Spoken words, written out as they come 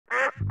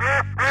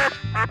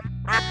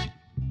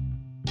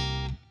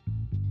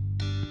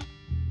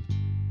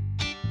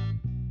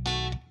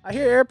I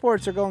hear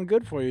airports are going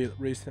good for you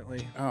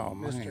recently, Oh,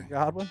 Mr. man.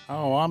 Godwin.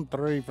 Oh, I'm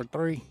 3 for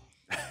 3.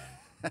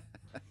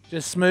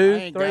 Just I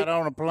smooth. ain't Three. got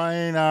on a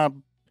plane I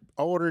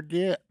ordered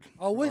yet.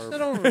 Oh, we sat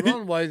on the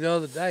runway the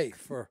other day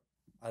for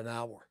an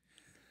hour.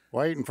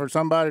 Waiting for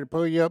somebody to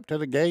pull you up to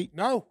the gate.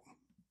 No,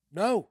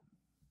 to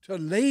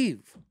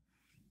leave.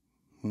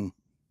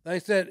 They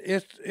said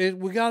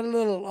we got a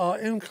little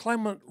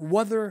inclement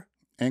weather.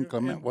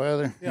 Inclement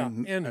weather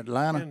in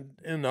Atlanta.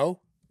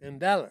 In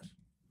Dallas.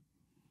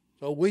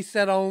 So we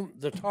sat on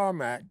the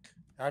tarmac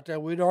out there.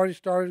 We'd already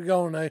started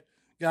going. The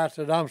guy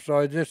said, "I'm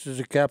sorry, this is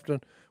the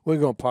captain. We're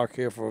going to park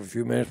here for a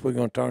few minutes. We're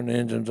going to turn the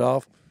engines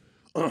off."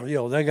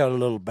 They got a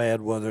little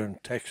bad weather in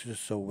Texas,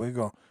 so we're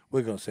going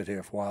to sit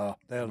here for a while.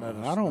 They'll let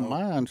us I don't know.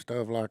 mind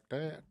stuff like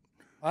that.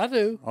 I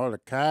do. Or the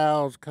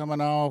cows coming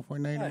off. We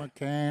need a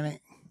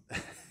mechanic.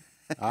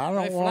 I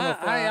don't want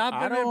to fly. Hey,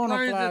 I've been in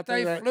planes that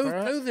they flew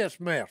crap. through this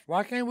mess.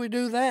 Why can't we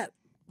do that?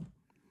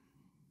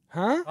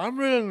 Huh?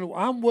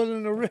 I'm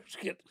willing to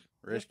risk it.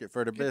 Risk it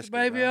for the Get biscuit. the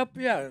baby huh?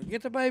 up,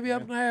 Get the baby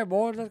up in the air,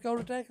 boys. Let's go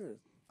to Texas.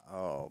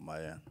 Oh,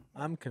 man.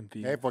 I'm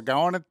confused. If we're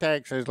going to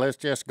Texas, let's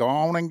just go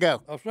on and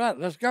go. That's right.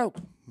 Let's go.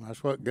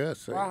 That's what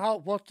Gus said.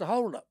 What's the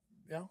holdup?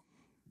 Yeah.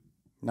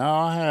 No,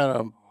 I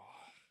had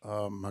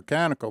a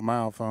mechanical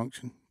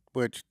malfunction,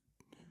 which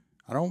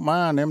I don't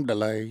mind them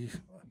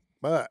delays,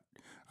 but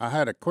I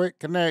had a quick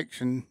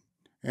connection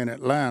in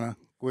Atlanta,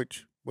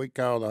 which we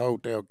call the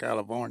Hotel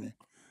California,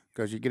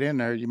 because you get in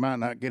there, you might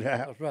not get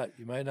out. That's right.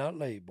 You may not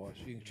leave, boys.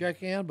 You can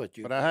check in, but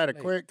you. But I had a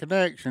can't leave. quick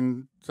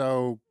connection,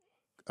 so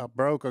I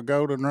broke a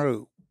golden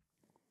rule.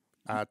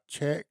 I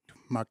checked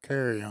my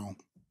carry-on.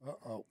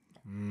 Uh-oh.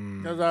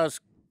 Because I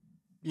was,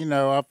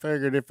 I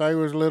figured if there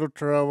was a little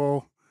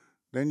trouble,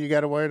 then you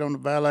got to wait on the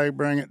valet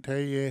bring it to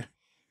you,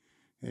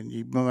 and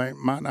you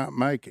might not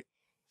make it.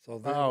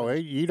 So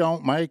You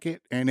don't make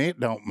it, and it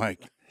don't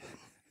make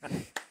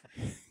it.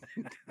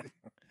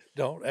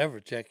 don't ever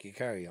check your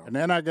carry-on. And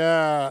then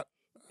I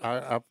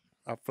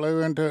flew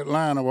into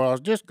Atlanta. Well, I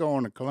was just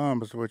going to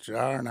Columbus, which is an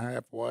hour and a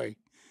half away.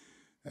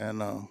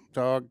 And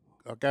so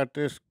I got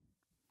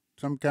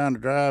some kind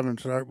of driving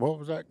cert. What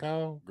was that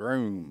called?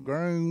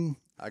 Groom.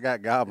 I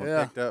got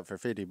Goblin picked up for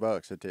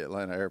 $50 at the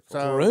Atlanta airport.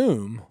 So,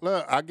 Room.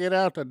 Look, I get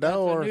out the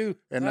door,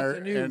 and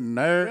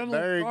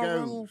there he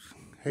goes.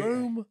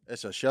 Room.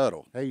 It's a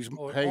shuttle. He's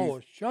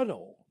a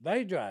shuttle.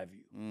 They drive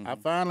you. Mm-hmm. I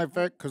finally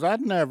figured, because I'd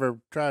never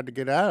tried to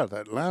get out of the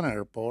Atlanta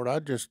airport.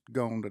 I'd just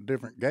gone to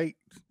different gates.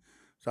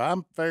 So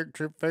I'm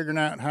figuring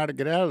out how to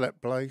get out of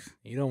that place.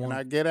 You don't want. And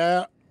I get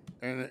out,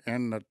 and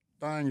the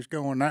thing's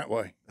going that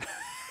way.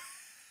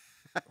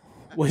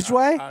 Which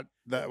way?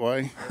 That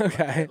way.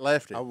 Okay.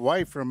 Lefty.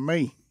 Away from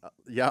me.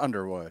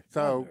 Yonder way.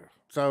 So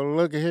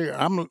look at here.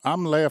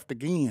 I'm left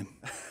again.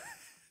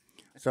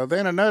 So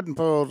then another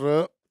pulls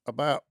up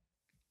about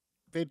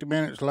 50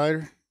 minutes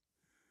later,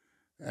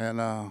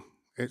 and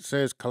it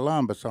says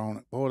Columbus on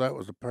it. Boy, that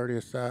was the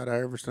prettiest sight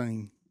I ever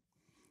seen.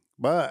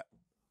 But,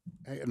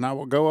 and I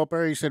would go up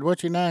there. He said,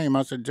 "What's your name?"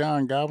 I said,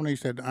 "John Godwin." He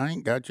said, "I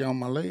ain't got you on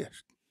my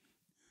list."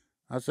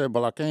 I said,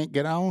 "Well, I can't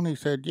get on." He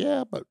said,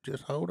 "Yeah, but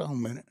just hold on a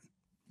minute."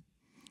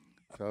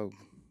 So,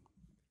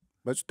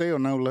 but still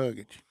no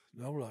luggage.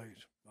 No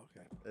luggage.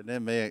 Okay.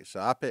 And then so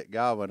I picked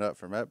Godwin up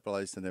from that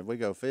place, and then we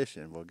go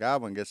fishing. Well,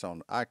 Godwin gets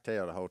on. I can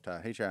tell the whole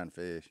time he's trying to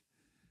fish.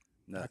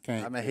 No, I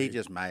can't. I mean, he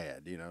just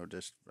mad,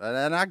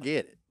 and I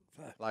get it.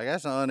 Like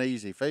that's an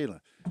uneasy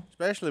feeling,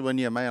 especially when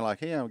you're a man like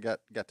him got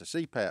the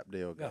CPAP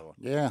deal going.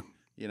 Yeah.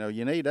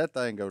 You need that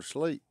thing to go to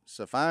sleep.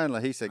 So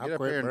finally, he said, "Get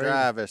up here and breathing.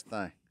 drive this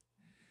thing."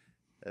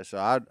 And so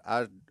I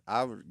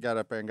got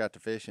up there and got to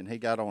fishing. He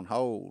got on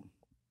hold.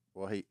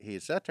 Well, he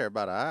had sat there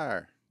about an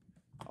hour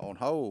on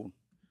hold.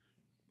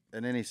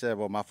 And then he said,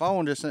 "Well, my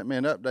phone just sent me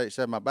an update,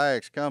 said my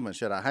bag's coming.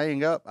 Should I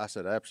hang up?" I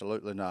said,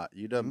 "Absolutely not.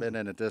 You done been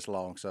in it this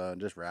long, son.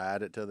 Just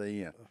ride it to the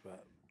end." That's right.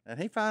 And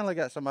he finally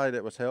got somebody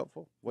that was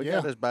helpful. We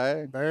got his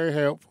bag. Very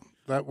helpful.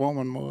 That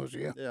woman was,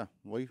 yeah. Yeah,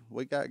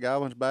 we got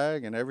Godwin's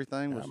bag and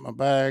everything was. Got my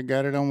bag,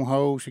 got it on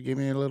hold. She gave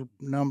me a little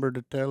number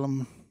to tell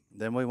them.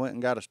 Then we went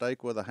and got a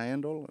steak with a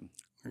handle,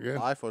 and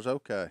life was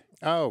okay.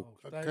 Oh,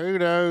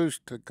 kudos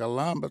to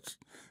Columbus,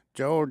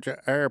 Georgia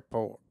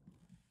Airport.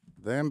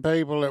 Them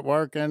people that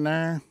work in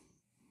there,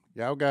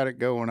 y'all got it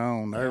going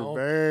on. They're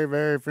very,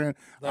 very friendly.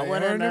 I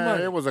went in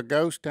there, it was a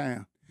ghost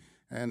town.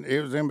 And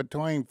it was in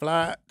between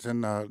flights,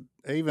 and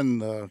even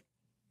the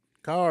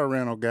car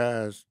rental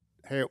guys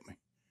helped me.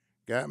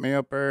 Got me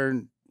up there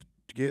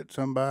to get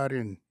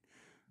somebody,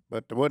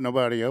 but there wasn't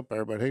nobody up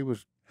there, but they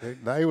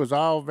was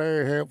all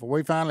very helpful.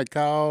 We finally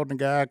called, and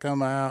the guy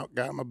come out,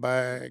 got my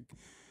bag,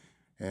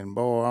 and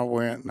boy, I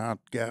went and I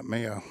got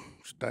me a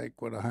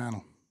steak with a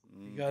handle.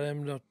 You got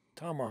him the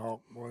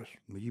tomahawk, boys.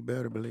 You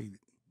better believe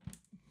it.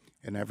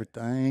 And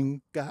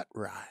everything got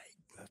right.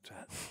 That's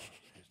right.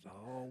 It's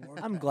all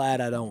working. I'm glad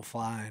I don't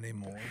fly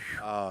anymore.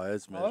 Oh,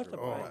 it's Oh, that's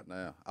miserable a right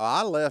now. Oh,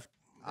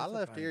 I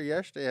left here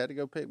yesterday. I had to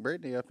go pick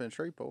Brittany up in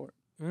Shreveport.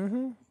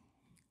 Mm-hmm.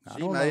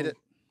 She made it.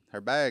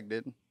 Her bag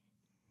didn't.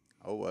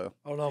 Oh well.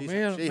 Oh no,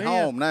 She's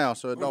home now,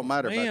 so it don't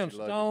matter me about and your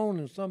luggage. Stone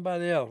and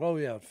somebody else. Oh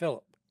yeah,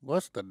 Phillip.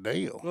 What's the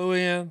deal? Flew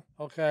in,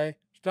 okay.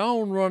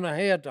 Stone run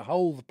ahead to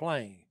hold the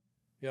plane,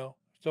 you know.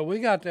 So we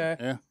got there.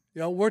 Yeah.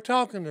 You know, we're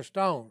talking to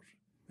Stones.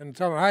 And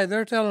telling, hey,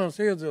 they're telling us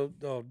here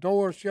the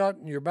door's shut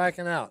and you're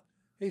backing out.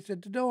 He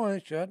said, the door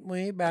ain't shut and we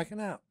ain't backing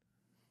out.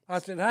 I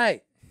said,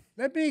 hey,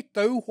 let me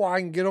through where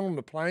I can get on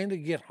the plane to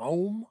get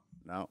home.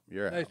 No,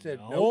 you're They out. said,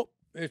 nope.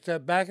 They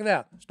said, back it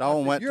out.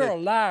 Stone went You're to- a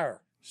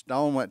liar.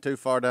 Stone went too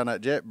far down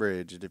that jet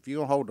bridge. If you're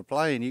going to hold the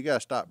plane, you got to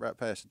stop right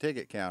past the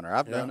ticket counter.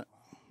 I've done it.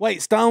 Wait,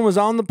 Stone was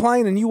on the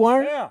plane and you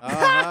weren't? Yeah.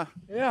 Uh-huh.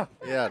 Yeah.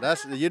 Yeah,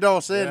 you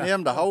don't send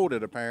him to hold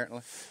it, apparently.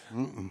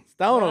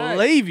 Stone will Right.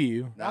 leave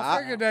you. I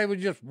figured they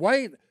would just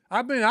wait.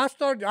 I mean, I'd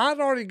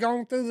already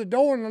gone through the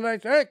door and they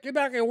said, hey, get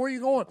back here. Where you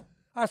going?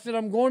 I said,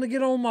 I'm going to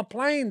get on my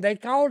plane. They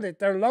called it.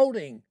 They're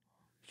loading.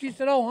 She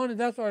said, oh, honey,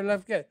 that's where I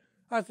left gate.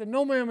 I said,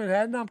 no, ma'am, it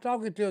hadn't. I'm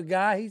talking to a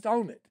guy. He's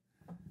on it.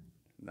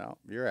 No,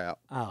 you're out.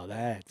 Oh,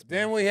 that's.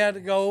 Then we had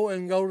to go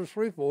to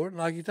Shreveport,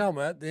 like you're talking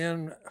about.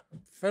 Then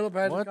Phillip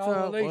had to What's call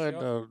up with Alicia.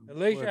 the-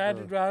 Alicia with had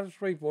the- to drive to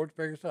Shreveport to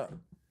pick us up.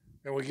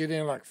 And we get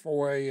in like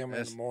 4 a.m.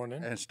 in the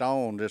morning. And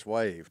Stone just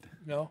waved.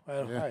 No,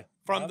 hey,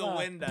 From the bye-bye.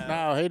 window.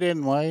 No, he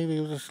didn't wave. He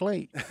was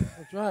asleep.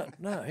 That's right.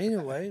 No,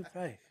 anyway,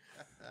 hey.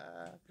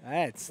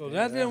 That's. So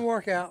that didn't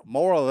work out.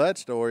 Moral of that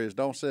story is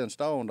don't send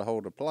Stone to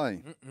hold the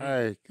plane,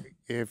 Hey,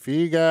 if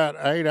you got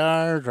 8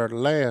 hours or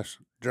less,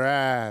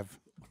 drive.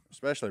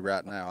 especially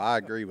right now. I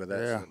agree with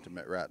that Yeah.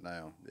 sentiment right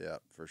now. Yeah,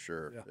 for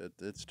sure. Yeah.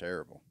 It's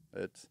terrible.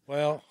 It's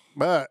Well,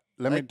 But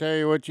let me Hey. tell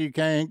you what you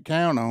can't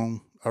count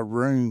on, a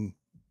room.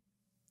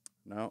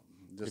 no,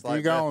 just If like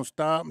you going to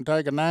stop and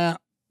take a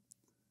nap,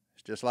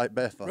 it's just like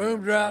Bethlehem.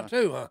 rooms are out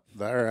son. too, huh?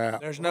 they're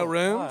out. There's no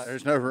rooms?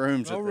 There's no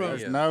rooms. No at the rooms.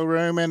 There's inn. no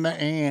room in the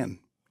inn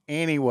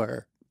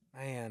anywhere.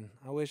 Man,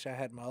 I wish I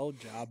had my old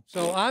job.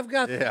 So I've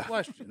got the Yeah,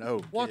 question. no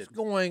What's kidding.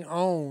 going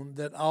on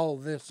that all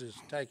this is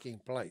taking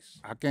place?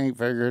 I can't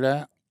figure it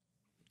out.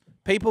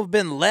 People have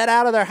been let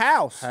out of their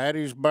house.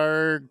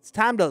 Hattiesburg, It's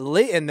time to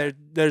leave, and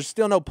there's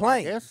still no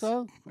planes. guess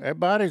so.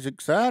 Everybody's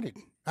excited.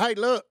 Hey,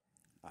 look,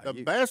 the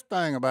you- best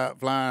thing about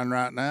flying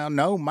right now,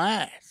 no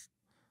mask.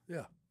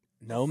 Yeah.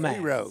 No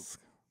Zero. mask.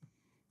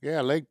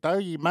 Yeah, they throw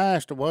your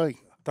mask away.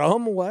 Throw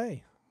them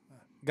away.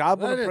 God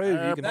will That is- approve.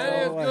 You can throw That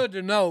it is away. good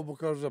to know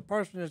because the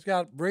person that's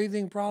got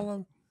breathing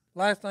problems,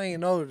 last thing you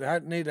know, they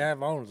need to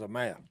have on is a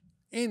mask.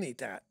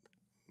 Anytime.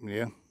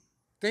 Yeah.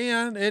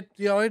 Then it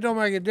don't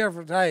make a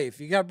difference. Hey,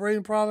 if you got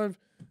breathing problems,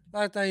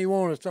 last thing you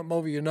want is something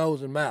over your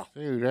nose and mouth.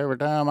 Dude, every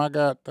time I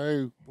got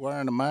through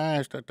wearing a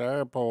mask at the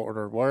airport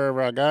or wherever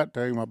I got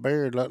to, my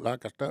beard looked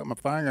like I stuck my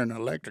finger in an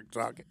electric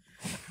socket.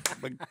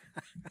 But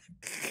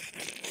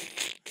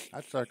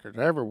that sucker's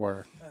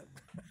everywhere.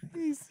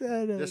 He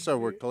said it. Just so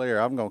we're clear,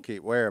 I'm gonna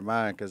keep wearing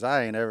mine because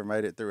I ain't ever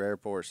made it through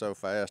airport so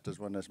fast as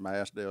when this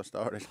mask deal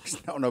started.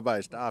 Don't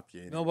nobody stop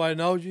you. Nobody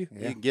knows you.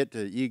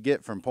 You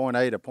get from point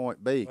A to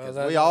point B because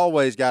Well, we that-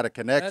 always got a That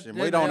connection.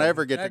 We didn't don't help-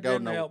 ever get to that go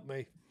didn't no. help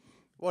me.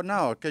 Well,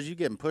 no, because you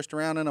getting pushed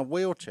around in a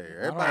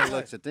wheelchair. Everybody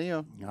looks at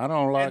them. I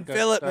don't like And that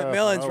Phillip stuff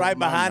McMillan's over right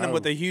my behind him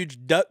with nose. a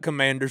huge Duck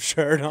Commander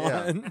shirt on.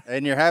 Yeah.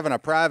 And you're having a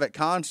private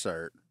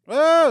concert.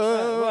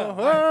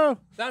 Well,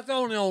 That's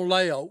only on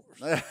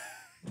layovers.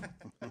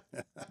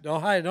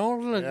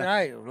 Don't look.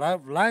 Hey,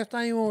 last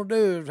thing you want to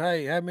do is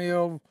have me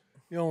over.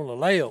 You on the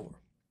layover,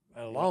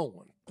 a long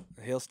one.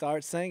 He'll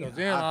start singing. Because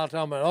then I'll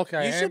tell him,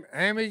 okay, You should-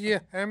 hand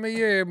me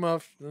your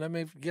earmuffs and let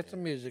me get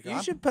some music.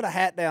 You should put a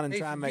hat down and He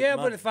try said, and make yeah,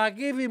 money. but if I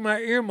give you my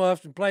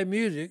earmuffs and play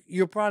music,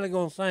 you're probably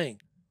gonna sing.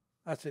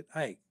 I said,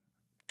 hey,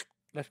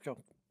 let's go.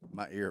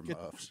 My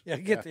earmuffs. Yeah,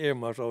 get the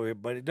earmuffs over here,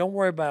 buddy. Don't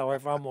worry about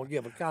if I'm gonna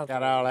give a concert.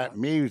 Got all that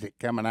music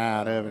coming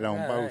out of it on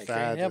Yeah, both hey, can't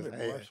sides help of it, the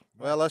head. boys.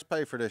 Well, let's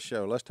pay for this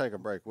show. Let's take a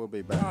break. We'll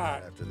be back All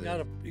right, after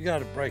this. you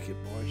gotta break it,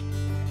 boys.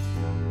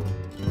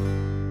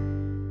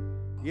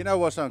 You know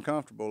what's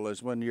uncomfortable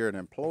is when you're an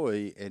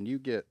employee and you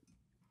get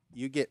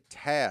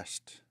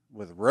tasked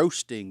with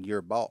roasting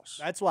your boss.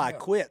 That's why I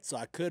quit, so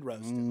I could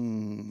roast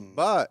him.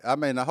 But I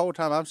mean, the whole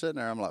time I'm sitting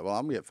there, I'm like, well,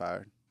 I'm gonna get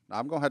fired.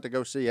 I'm gonna have to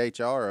go see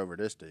HR over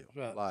this deal.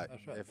 right, Like,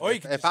 that's right. Or you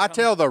if can if just I come-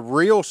 tell the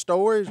real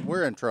stories,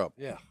 we're in trouble.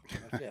 Yeah,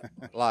 that's it.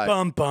 Like,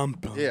 Bum, bum,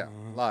 bum. yeah,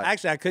 like.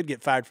 Actually, I could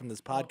get fired from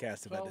this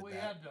podcast if I So did we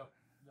that. had the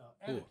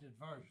edited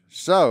version.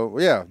 So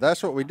yeah,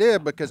 that's what we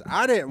did because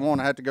I didn't want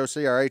to have to go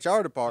see our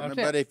HR department.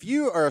 That's it. But if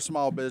you are a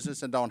small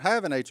business and don't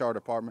have an HR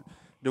department,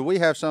 do we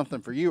have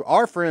something for you?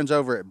 Our friends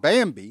over at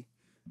Bambi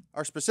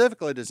are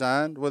specifically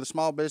designed with a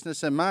small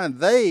business in mind.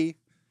 They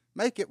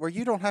make it where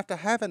you don't have to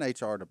have an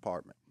HR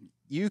department.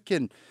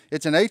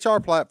 It's an HR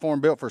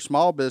platform built for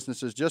small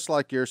businesses just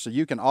like yours, so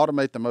you can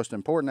automate the most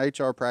important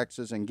HR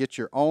practices and get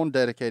your own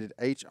dedicated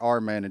HR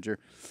manager.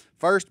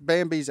 First,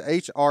 Bambi's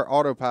HR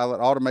Autopilot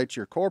automates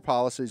your core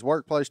policies,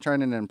 workplace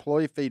training, and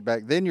employee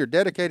feedback. Then your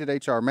dedicated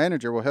HR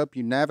manager will help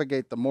you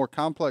navigate the more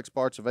complex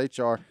parts of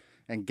HR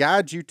and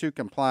guide you to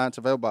compliance,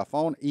 available by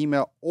phone,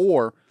 email,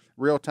 or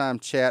real-time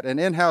chat. An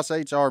in-house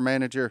HR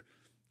manager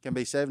can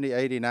be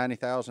 $70,000, $80,000,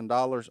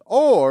 $90,000,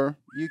 or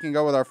you can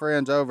go with our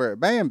friends over at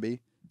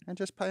Bambi and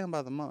just pay them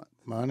by the month.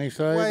 Money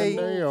saving Way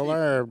deal cheaper.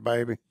 there,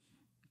 baby.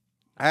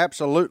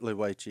 Absolutely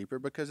way cheaper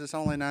because it's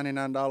only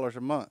 $99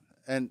 a month.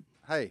 And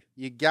hey,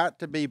 you got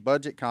to be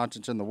budget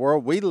conscious in the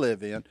world we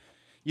live in.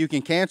 You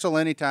can cancel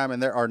anytime,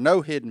 and there are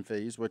no hidden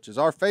fees, which is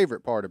our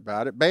favorite part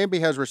about it. Bambi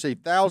has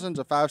received thousands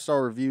of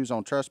 5-star reviews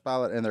on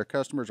Trustpilot, and their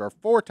customers are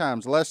 4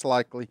 times less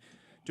likely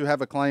to have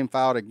a claim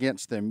filed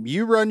against them.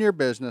 You run your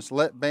business.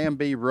 Let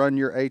Bambi run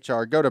your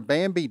HR. Go to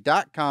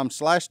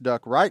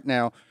Bambi.com/duck right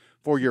now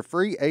for your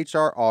free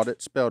HR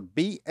audit, spelled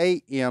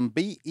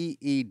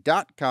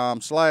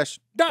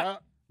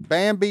BAMBEE.com/duck.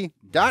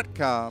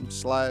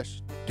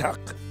 Bambi.com/duck.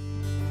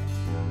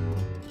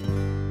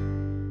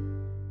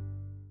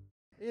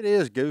 It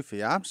is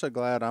goofy. I'm so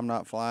glad I'm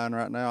not flying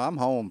right now. I'm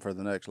home for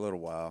the next little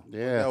while.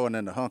 Yeah. We're going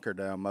into hunker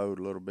down mode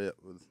a little bit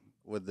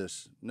with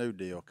this new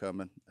deal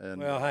coming.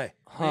 And Well, hey,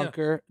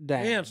 Hunker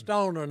down. me and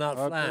Stone are not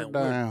flying. We're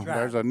Down.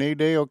 There's driving. a new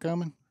deal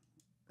coming.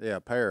 yeah,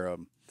 a pair of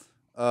them.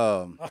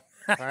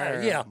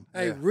 Yeah,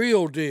 a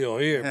real deal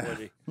here,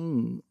 buddy. A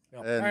And,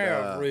 pair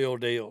of real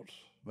deals.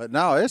 But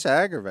no, it's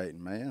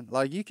aggravating, man.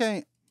 Like you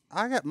can't.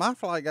 My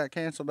flight got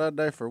canceled the other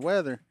day for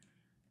weather,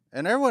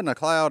 and there wasn't a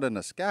cloud in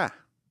the sky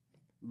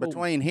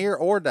between here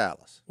or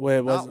Dallas. Well,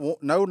 it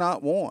wasn't.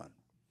 Not one.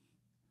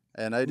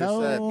 And they just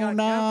said, got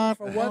not canceled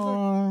for weather?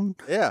 one.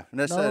 yeah. And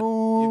they said,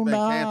 No, you've been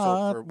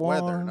canceled for not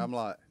weather. And one. I'm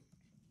like,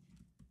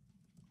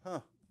 huh.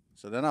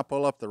 So then I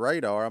pull up the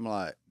radar. I'm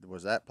like,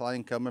 was that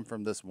plane coming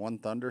from this one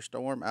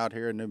thunderstorm out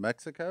here in New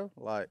Mexico?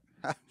 Like,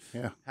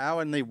 Yeah. how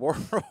in the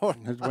world?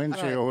 His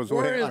windshield was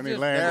Where wet is when he this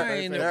landed.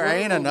 plane? There Where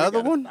ain't we another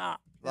gotta one?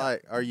 stop?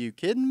 Like, are you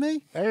kidding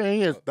me? There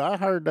he is. I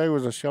heard there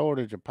was a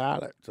shortage of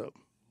pilots. So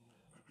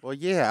Well,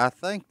 yeah, I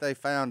think they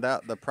found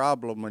out the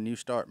problem when you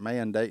start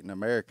mandating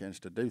Americans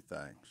to do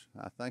things.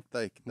 I think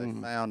they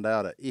found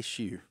out an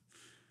issue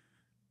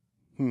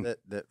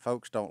that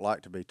folks don't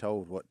like to be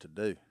told what to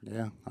do.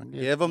 yeah, I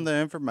get Give them the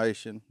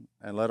information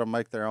and let them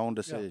make their own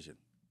decision.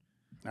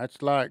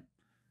 That's like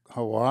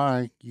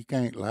Hawaii. You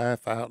can't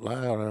laugh out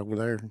loud over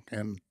there,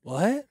 and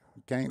What?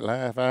 you can't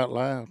laugh out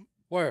loud.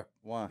 Where?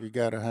 Why? You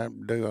got to have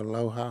to do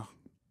aloha.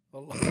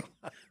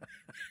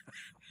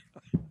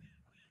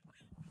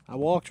 I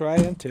walked right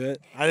into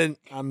it.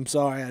 I'm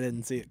sorry, I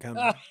didn't see it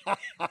coming.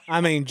 I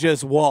mean,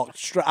 just walked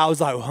straight. I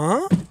was like,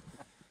 huh?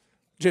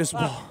 Just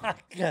walk.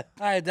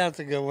 Hey, that's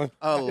a good one.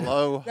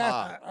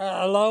 Aloha.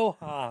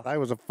 Aloha. There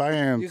was a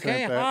fan You sent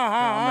can't that ha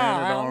ha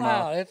commented out on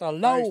loud. It's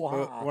Facebook,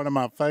 aloha. one of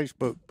my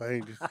Facebook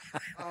pages.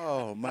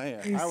 Oh,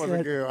 man. That was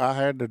a good. I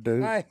had to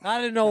do. Hey, I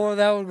didn't know where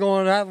that was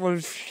going. That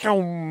was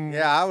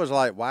Yeah, I was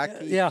like,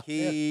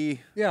 Waikiki,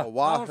 yeah. I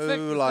was fixing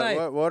Oahu. to Like,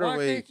 say, what are why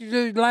we? can't you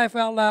do laugh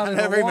out loud? I in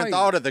never even Hawaii?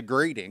 thought of the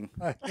greeting.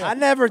 I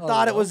never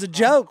thought it was a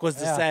joke. Was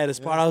the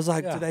saddest part. I was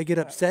like, did they get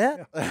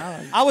upset?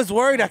 I was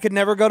worried I could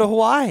never go to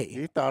Hawaii.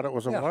 You thought it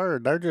was a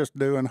word. They're just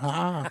doing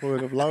ha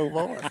with a low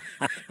voice.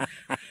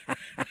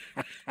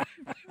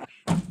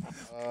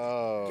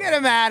 Oh. Get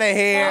him out of I'll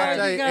here.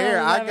 tell you you, gotta here,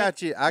 I love got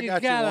it. you. I You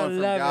got you gotta one from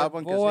love it,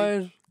 Godwin because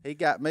boys. he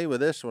got me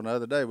with this one the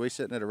other day. We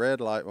sitting at a red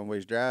light when we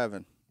was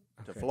driving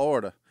to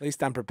Florida. At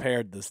least I'm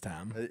prepared this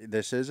time.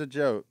 This is a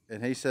joke.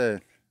 And he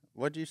said,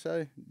 what'd you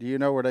say? Do you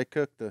know where they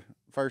cook the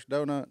first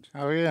donuts?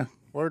 Oh yeah.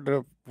 Where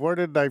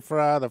did they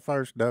fry the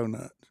first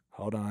donuts?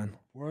 Hold on.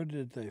 Where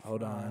did they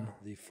Hold find on.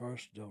 the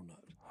first donut?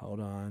 Hold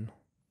on.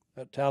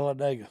 At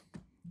Talladega.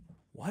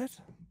 What?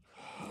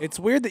 It's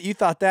weird that you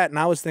thought that, and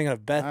I was thinking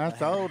of Beth.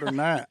 That's older than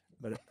that.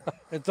 But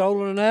It's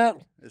older than that?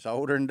 It's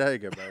older than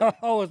Dega, baby.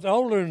 Oh, it's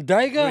older than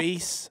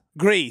Dega?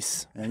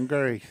 Grease. In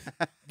Greece.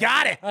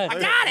 Got it. Hey, I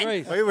got it.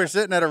 Greece. We were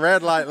sitting at a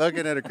red light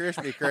looking at a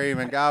Krispy Kreme,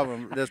 and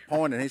Godwin just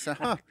pointed. He said,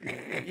 huh,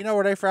 you know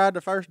where they fried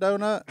the first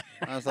donut?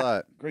 I was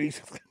like,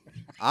 Greece.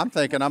 I'm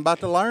thinking I'm about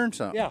to learn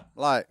something. Yeah.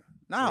 Like,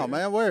 no,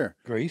 man, where?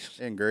 Greece.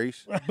 In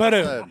Greece. But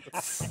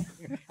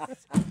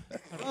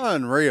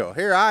Unreal.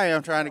 Here I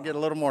am trying to get a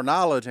little more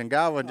knowledge, and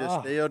Godwin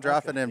just still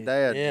dropping them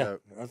dad Yeah,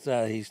 jokes.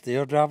 that's he's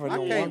still dropping I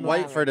the can't one wait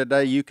liner. for the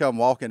day you come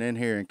walking in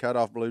here and cut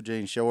off blue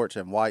jean shorts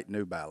and white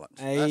New Balance.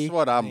 That's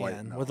what I'm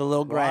waiting on. with a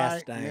little grass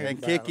Right, stain. yeah.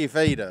 And kick your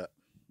feet up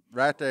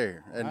right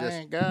there and I just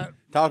ain't got.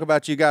 talk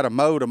about you got to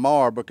mow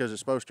tomorrow because it's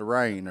supposed to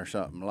rain or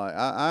something. Like,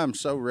 I'm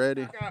so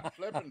ready. Got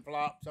flipping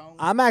flops on.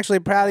 I'm actually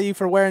proud of you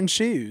for wearing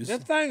shoes. Them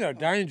things are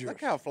dangerous.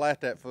 Look how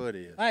flat that foot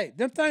is. Hey,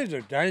 them things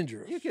are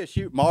dangerous. You can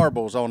shoot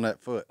marbles on that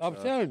foot. I'm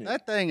son. telling you.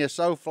 That thing is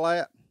so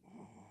flat.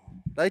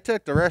 They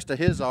took the rest of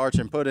his arch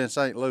and put in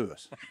St.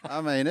 Louis.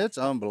 I mean, it's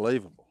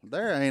unbelievable.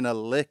 There ain't a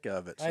lick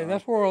of it. Hey, son.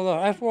 that's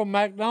where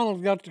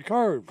McDonald's got the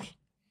curves.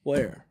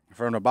 Where?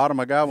 From the bottom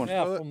of Godwin's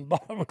Yeah, foot. from the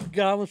bottom of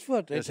Godwin's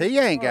foot. They Because took he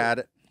the ain't curve. got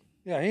it.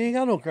 Yeah, he ain't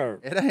got no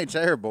curve. It ain't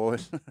there,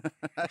 boys.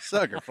 That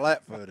sucker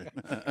flat-footed.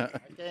 I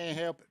can't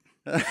help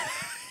it.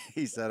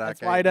 He said,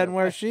 That's I why he can't. doesn't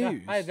wear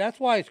shoes. Hey, that's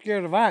why he's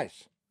scared of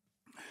ice.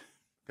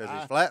 Because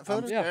he's I'm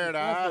flat-footed? Yeah, scared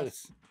of flat-footed.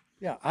 ice.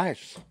 Yeah,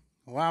 ice.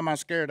 Why am I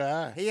scared of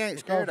ice? He ain't Because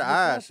scared of he's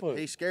ice. flat-footed.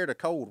 He's scared of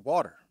cold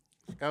water.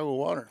 It's cold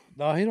water.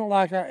 No, he don't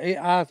like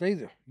ice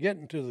either.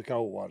 Getting to the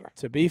cold water.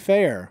 To be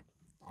fair,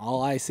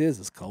 all ice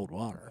is cold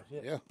water.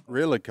 Yeah.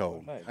 Really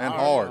cold Hey, and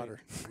hard hard.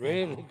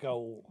 Really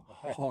cold.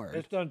 Hard.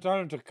 It's done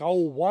turned into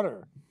cold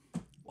water.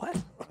 What?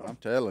 I'm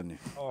telling you.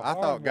 Oh, I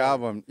thought hard-boiled.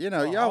 Godwin, you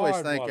Oh, you always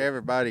think hard-boiled.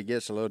 everybody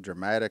gets a little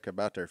dramatic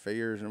about their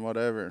fears and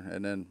whatever.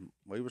 And then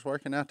we was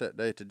working out that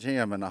day at the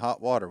gym and the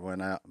hot water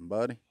went out. And,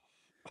 buddy,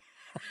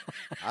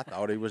 I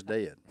thought he was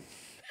dead.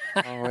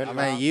 I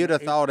mean, you'd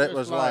have thought it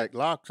was like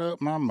locks up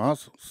my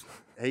muscles.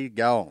 he's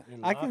gone.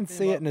 I can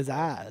see it in his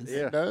eyes.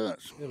 Yeah. It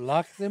does. It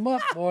locks them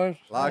up, boys.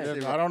 Locks Hey,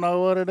 him I don't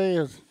know what it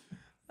is.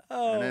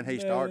 Oh, And then he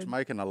starts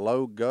making a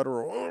low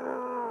guttural.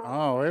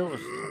 Oh,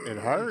 it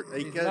hurt.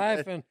 He he's could,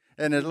 laughing.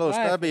 and his little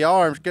laughing. stubby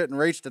arms couldn't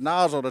reach the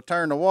nozzle to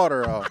turn the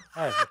water off.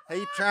 Hey,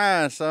 He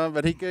trying some,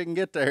 but he couldn't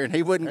get there, and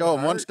he wouldn't go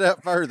one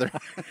step further.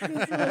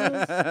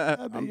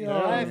 he's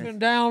laughing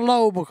down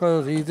low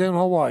because he's in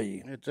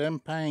Hawaii. It's in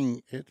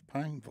pain. It's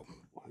painful.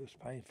 It's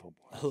painful,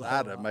 boy.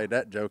 I'd have made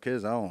that joke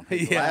his own.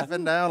 He's Yeah.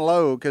 laughing down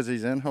low because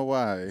he's in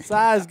Hawaii.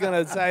 Si's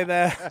gonna say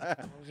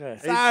that. Okay.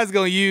 Si's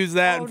gonna use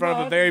that Oh, in front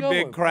no, of a that's very a good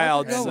big one.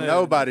 crowd. That's a good soon. one.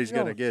 Nobody's Go.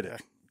 going to get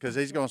it because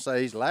he's going to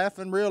say he's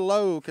laughing real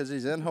low because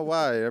he's in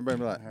Hawaii. Everybody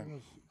be like,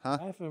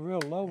 Laughing real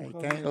low. You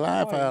because can't he's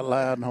laugh Hawaii. out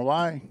loud in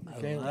Hawaii.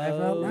 You can't laugh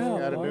out loud.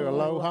 Got to do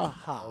aloha.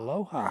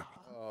 Aloha.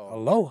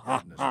 Aloha.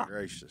 goodness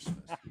gracious.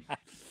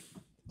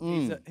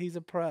 He's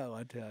a pro,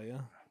 I tell you.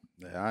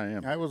 Yeah, I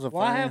am. That was a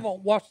Well, I fan.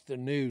 haven't watched the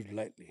news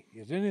lately.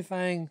 Is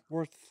anything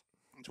worth?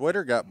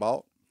 Twitter got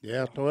bought.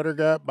 Yeah, Twitter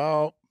got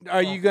bought.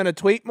 Are you gonna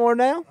tweet more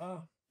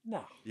now?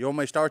 No. You want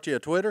me to start you a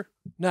Twitter?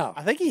 No.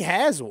 I think he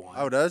has one.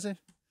 Oh, does he?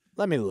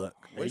 Let me look.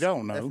 We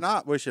don't know. If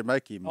not, we should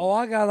make him. Oh,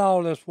 I got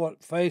all this.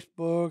 What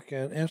Facebook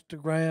and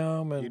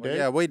Instagram and You do?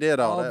 Yeah, we did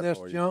all, all that this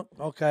for you. junk.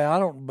 Okay, I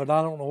don't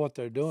know what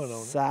they're doing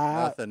on it. Si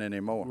Nothing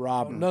anymore.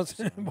 Robertson.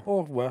 Nothing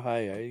more. Well,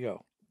 hey, there you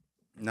go.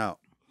 No.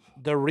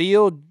 The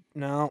real?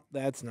 No,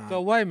 that's not.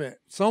 So wait a minute.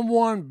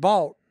 Someone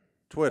bought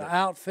Twitter. the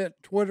outfit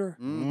Twitter.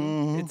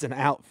 Mm-hmm. It's an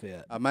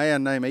outfit. A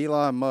man named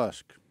Elon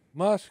Musk.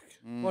 Musk.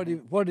 What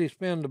did he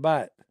spend to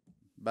buy it?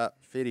 About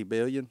 50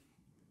 billion.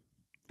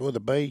 With a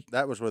B.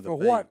 That was with a For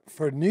B. what?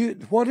 For new?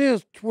 What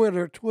is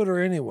Twitter? Twitter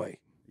anyway?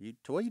 You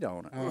tweet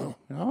on it.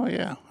 Oh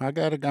yeah,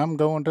 I'm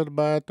going to the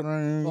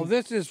bathroom. So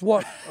this is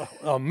what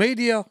a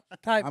media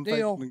type I'm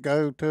deal. fixing to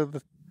go to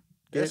the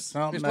get It's-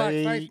 something It's to like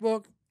eat.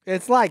 Facebook.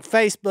 It's like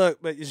Facebook,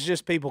 but it's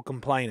just people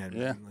complaining.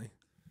 Yeah. mainly.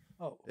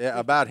 Oh, Yeah,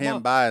 about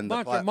him buying the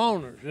bunch of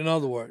platform. moaners, in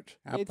other words.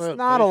 I It's put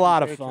not a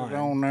lot of pictures fun.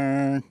 on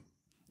there.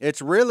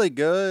 It's really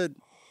good.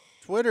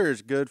 Twitter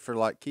is good for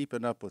like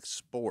keeping up with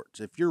sports.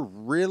 If you're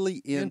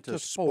really into Into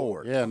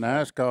sports, Yeah,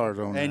 NASCAR's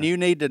on there. and you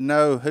need to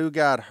know who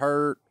got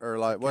hurt or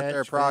like what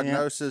their Catch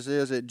prognosis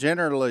is, it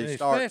generally And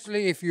starts.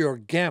 especially if you're a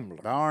gambler.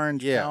 the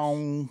orange Yes.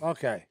 cone.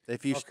 Okay.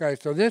 If you Okay,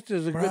 so this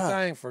is a good Bruh.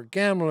 thing for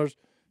gamblers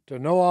to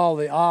know all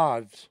the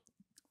odds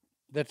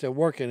that they're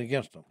working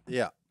against them.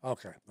 yeah,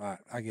 Okay, all right,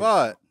 I get it.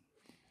 but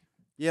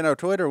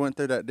Twitter went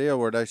through that deal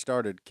where they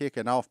started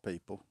kicking off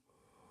people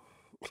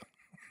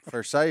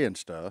for saying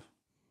stuff,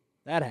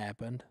 That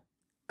happened.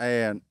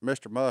 and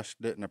Mr. Musk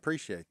didn't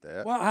appreciate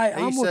that. Well, hey,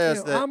 he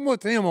says that I'm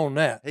with him on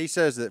that. he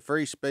says that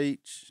free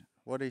speech,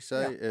 what did he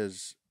say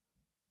is,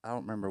 I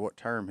don't remember what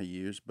term he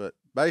used, but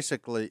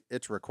basically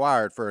it's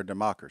required for a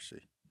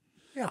democracy.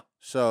 Yeah.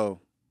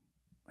 So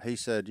he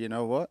said, you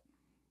know what?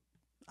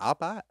 I'll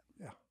buy it.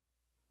 Yeah.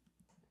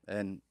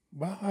 And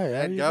Well, hey, there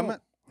that you go.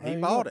 government, he There you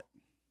bought go. it.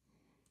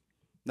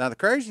 Now the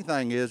crazy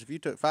thing is, if you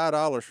took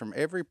 $5 from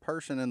every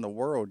person in the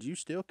world, you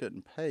still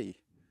couldn't pay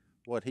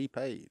what he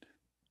paid.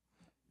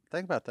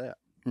 Think about that.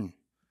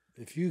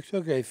 If you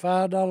took a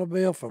 $5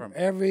 bill from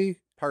every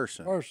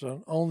Person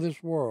person on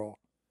this world,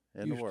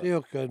 in you the world,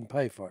 still couldn't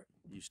pay for it.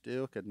 you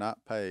still could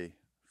not pay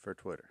for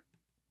Twitter.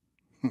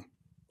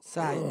 Si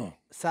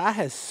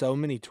has so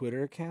many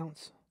Twitter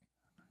accounts.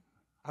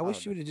 I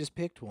wish you would have just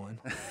picked one.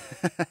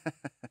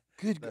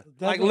 Good.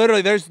 Like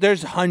literally,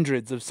 there's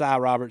hundreds of Si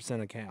Robertson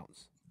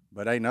accounts.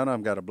 But ain't none of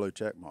them got a blue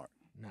check mark.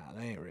 Nah,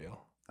 they ain't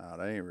real. No,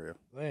 they ain't real.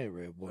 They ain't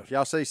real, boy. If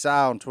y'all see Si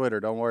on Twitter,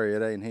 don't worry,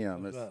 it ain't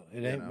him. It's,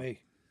 It ain't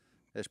me.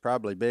 It's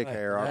probably big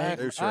hair on the Hey,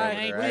 producer hey, over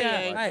hey, there. hey,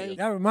 acting like hey, this.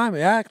 that remind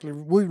me. Actually,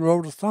 we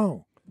wrote a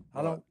song. I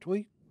What? don't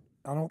tweet,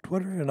 I don't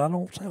Twitter, and I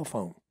don't cell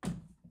phone.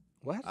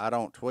 What? I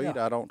don't tweet,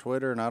 Yeah. I don't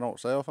Twitter, and I don't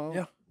cell phone.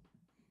 Yeah.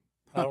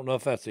 I don't know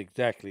if that's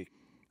exactly.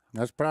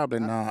 That's probably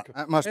not.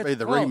 That must be It's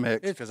the close. remix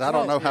It's because I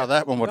don't know close, how yeah.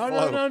 that one would No,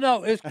 flow.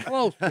 no. It's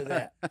close to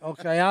that.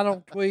 Okay, I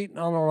don't tweet. I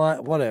don't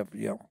like whatever.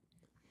 You know.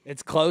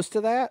 It's close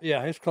to that.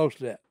 Yeah, it's close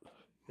to that.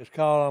 It's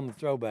called I'm the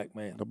Throwback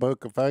Man. The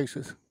Book of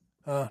Faces.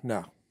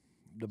 No.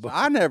 The book.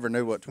 I never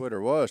knew what Twitter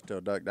was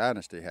till Duck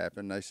Dynasty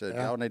happened. They said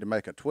Yeah. y'all need to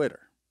make a Twitter,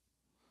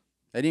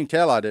 and you can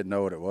tell I didn't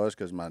know what it was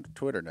because my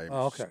Twitter name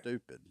Oh, is okay.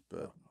 stupid. But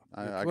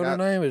Your I Twitter got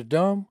name is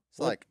dumb. it's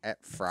like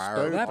at Fryer.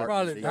 Stupid. That Martin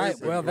probably Z.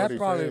 that- well, that he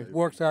probably said.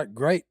 works out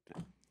great.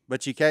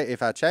 But you can't.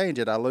 If I change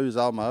it, I lose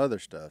all my other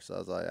stuff. So I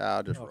was like,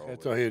 I'll just roll. Okay,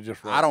 With so it. he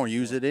just I don't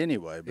use it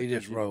anyway. He because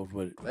just you- rolls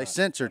with it. They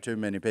censor too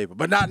many people,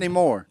 but not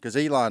anymore because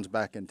Elon's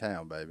back in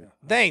town, baby.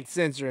 They ain't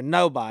censoring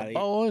nobody.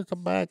 Boys are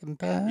back in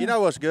time. You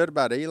know what's good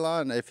about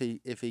Elon? If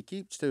he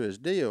keeps to his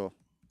deal,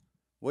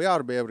 we ought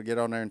to be able to get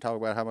on there and talk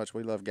about how much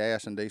we love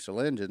gas and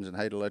diesel engines and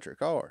hate electric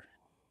cars.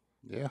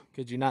 Yeah.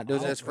 Could you not do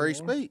Because that? that's free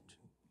speech.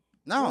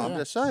 No, I'm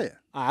just saying.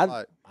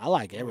 I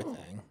like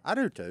everything. I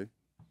do too.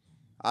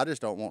 I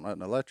just don't want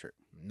nothing electric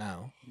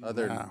No,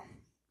 other than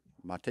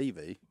my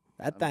TV.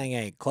 that thing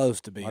ain't close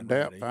to being My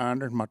depth ready.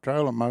 finder, my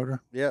trailer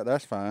motor. Yeah,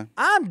 that's fine.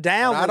 I'm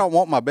down. But I With, don't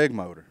want my big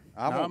motor.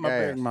 I No, want my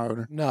gas. big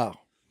motor. No.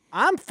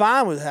 I'm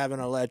fine with having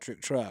an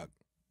electric truck,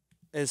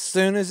 as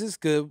soon as it's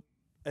good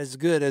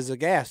as a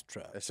gas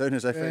truck. As soon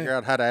as they figure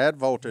out how to add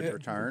voltage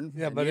return,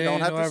 Yeah, and but you it don't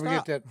ain't have no to ever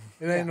stop. get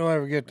that. It ain't no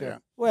ever get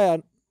that.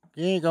 Well,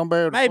 You ain't gonna be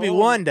able to maybe pull,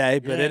 one day,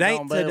 you but it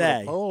ain't gonna be able to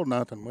today. pull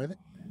nothing with it.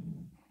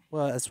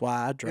 Well, that's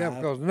why I Yeah, drive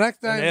because the next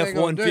thing an they're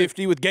going to do,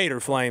 F-150 with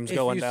gator flames if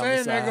going you're down the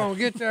saying they're side. going to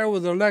get there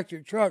with an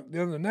electric truck,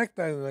 then the next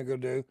thing they're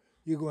going to do,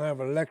 you're going to have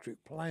an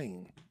electric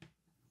plane.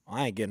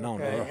 I ain't getting on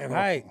Okay? that. And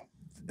hey,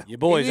 Your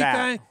boy's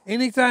out.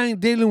 anything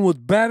dealing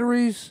with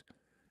batteries,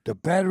 the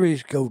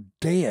batteries go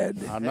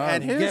dead. I know.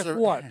 And Guess here's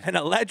what? An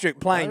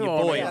electric plane, They your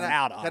won't boy is even-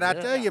 out of. Can I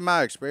tell you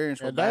my experience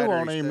Yeah, with they batteries?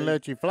 won't even too?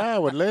 let you fly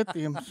with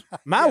lithiums.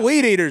 My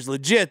weed eater's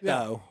legit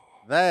though.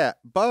 That,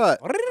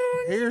 but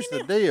here's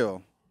the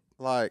deal.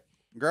 Like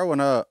growing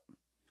up,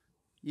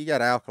 you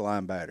got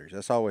alkaline batteries.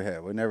 That's all we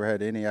had. We never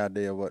had any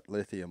idea what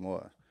lithium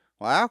was.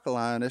 Well,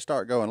 alkaline, they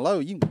start going low.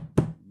 You can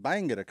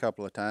bang it a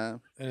couple of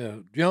times.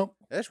 Jump.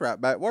 It's right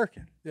back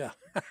working. Yeah.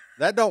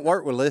 That don't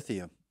work with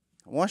lithium.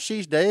 Once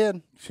she's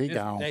dead, She It's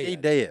gone. dead. she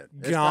dead.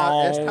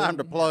 It's time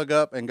to plug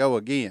up and go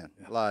again.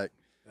 Like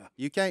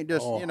you can't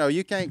just,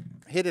 you can't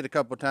hit it a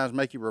couple of times,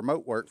 make your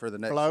remote work for the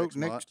next 6 Floating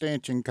months.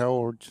 extension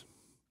cords.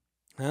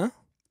 Huh?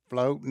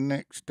 Floating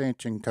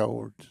extension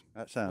cords.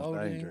 That sounds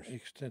Floating dangerous.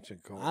 extension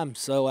cord. I'm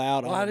so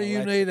out on Why do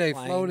you electric need a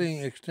planes. floating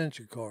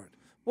extension cord?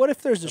 What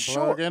if there's a Plug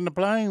short? in the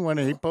plane when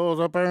he pulls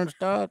up there and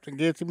stops and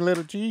gets him a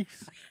little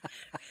juice.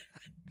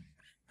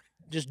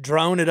 Just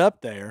drone it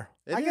up there.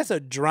 It I is. guess a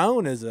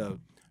drone is a.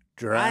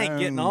 I ain't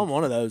getting on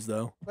one of those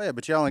though. Well, yeah,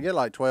 but you only get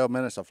like 12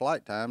 minutes of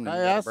flight time. And you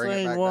Hey, I gotta bring it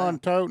seen back one down.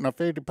 toting a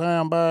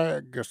 50-pound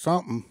bag or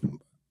something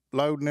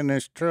loading in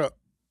this truck.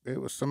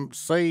 It was some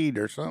seed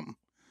or something.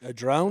 A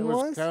drone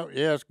was?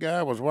 Yes,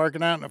 guy was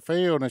working out in the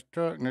field in his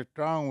truck, and his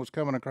drone was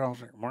coming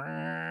across it.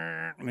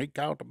 And he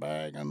caught the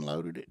bag,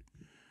 unloaded it.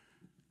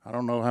 I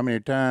don't know how many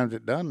times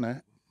it done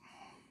that.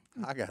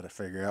 I got to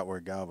figure out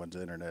where Godwin's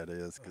internet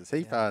is because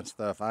he finds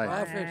stuff I Well, I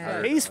ain't figured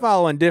heard He's of.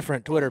 following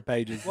different Twitter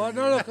pages. Well,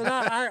 no,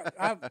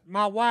 because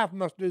my wife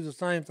must do the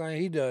same thing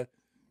he does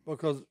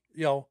because,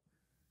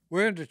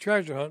 we're into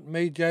treasure hunting,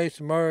 me,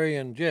 Jason, Murray,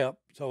 and Jep.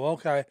 So,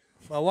 okay.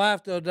 My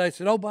wife the other day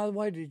said, oh, by the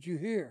way, did you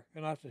hear?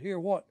 And I said, hear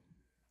what?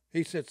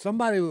 He said,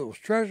 somebody that was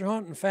treasure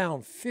hunting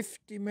found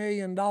 $50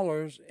 million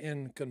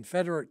in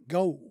Confederate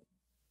gold.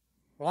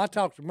 Well, I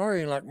talked to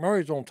Murray, and like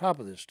Murray's on top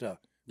of this stuff.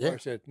 Yeah. Murray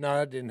said, no,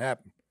 that didn't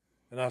happen.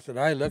 And I said,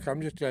 hey, look,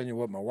 I'm just telling you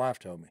what my wife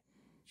told me.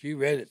 She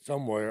read it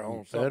somewhere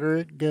on something.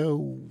 Confederate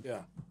gold.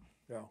 Yeah.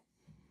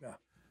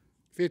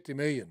 50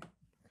 million.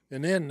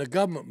 And then the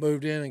government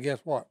moved in, and guess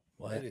what?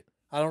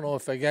 I don't know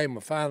if they gave them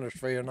a finder's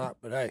fee or not,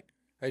 but hey,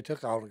 they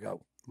took all the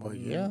gold. Well,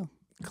 yeah.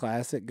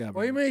 Classic What do you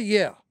government. mean?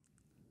 Yeah.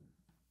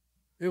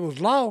 It was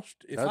lost.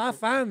 If I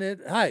find it,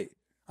 hey,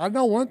 I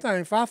know one thing.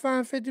 If I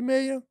find 50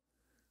 million,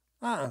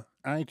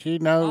 Ain't you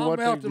know I'll what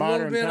melt these a little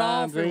modern bit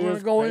times off and we'll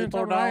is? go in and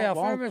People tell them, hey, I don't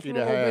found want this you to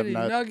little have bitty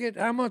nothing. nugget.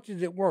 How much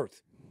is it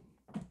worth?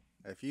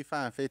 If you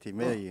find 50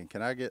 million,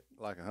 can I get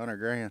like 100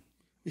 grand?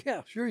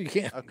 Yeah, sure you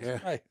can. Okay.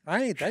 Hey,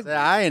 I ain't that. See,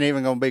 I ain't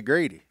even gonna be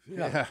greedy.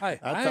 Yeah, hey,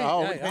 that's I ain't-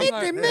 all. hey, I'm $50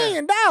 like that.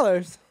 million.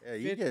 Yeah,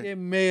 you 50 get.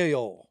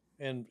 mil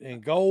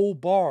in gold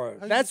bars.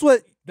 That's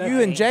what That's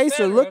you and Jace are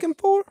Confederate. looking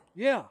for?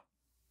 Yeah.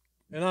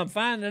 And I'm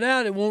finding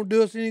out it won't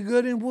do us any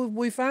good until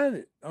we find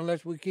it,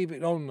 unless we keep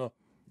it under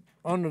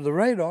the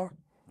radar.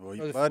 Well,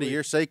 Or the buddy, free.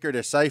 your secret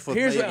is safe with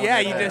Here's me. what, on yeah,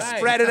 that you app. just Hey,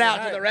 spread it out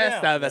hey, to the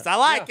rest yeah, of us. I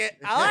like it.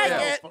 I like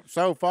Yeah, it.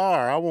 so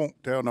far, I won't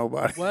tell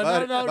nobody.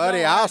 Well,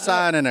 Buddy, I'll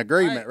sign an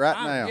agreement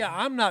right now. Yeah,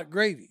 I'm not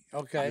greedy.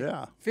 Okay.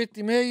 Yeah.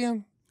 50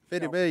 million.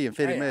 50 million,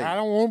 50 Hey, million. I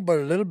don't want but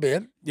a little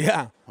bit.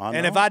 Yeah. I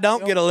And know. if I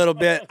don't get a little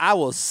bit, I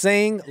will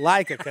sing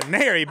like a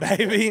canary,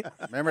 baby.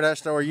 Remember that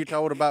story you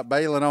told about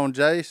bailing on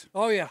Jace?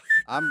 Oh yeah.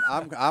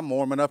 I'm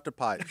warming up the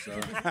pipe, so.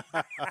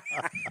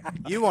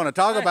 You want to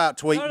talk about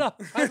tweeting? No,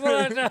 that's what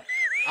I said.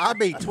 I'll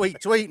be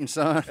tweeting,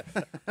 son.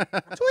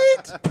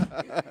 Tweet.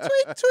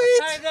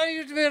 Tweet. Hey, there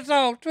used to be a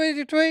song,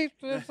 Tweety Tweet,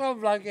 or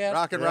something like that.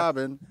 Rockin'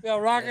 Robin. Yeah,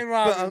 Rock and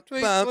Roll.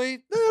 Tweet, bump.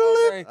 tweet.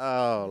 Okay.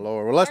 Oh,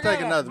 Lord. Well, let's take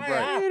another Hey,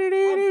 break.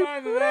 I'm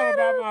finding out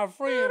about my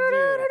friends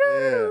here.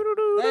 Yeah.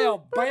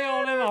 They'll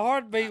bail in a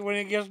heartbeat when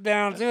it gets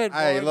down to it.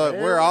 Hey, boys. look,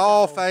 There we're we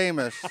all go.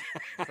 famous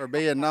for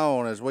being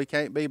known as we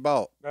can't be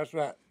bought, That's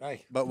right.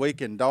 Hey. but we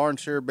can darn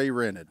sure be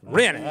rented.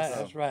 Rented.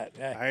 That's right.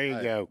 Hey. There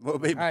you go. We'll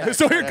be Hey.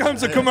 So here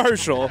comes a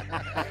commercial.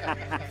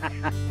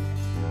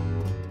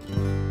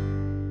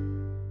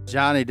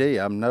 Johnny D,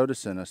 I'm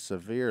noticing a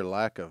severe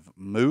lack of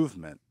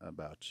movement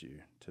about you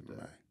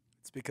today.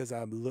 It's because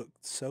I look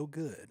so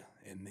good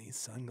in these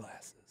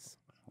sunglasses.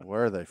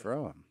 Where are they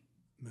from?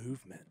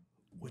 Movement,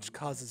 which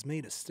causes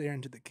me to stare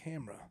into the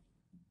camera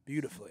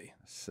beautifully.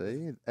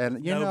 See?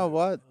 And you No. know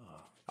what?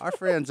 Our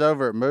friends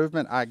over at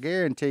Movement, I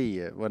guarantee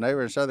you, when they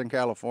were in Southern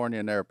California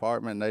in their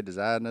apartment and they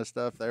designed this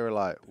stuff, they were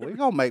like, we're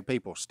going to make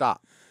people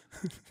stop.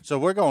 So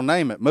we're going to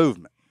name it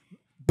Movement.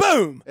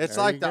 Boom. It's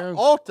There like you the go.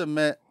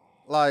 ultimate,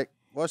 like,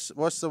 what's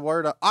the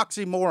word?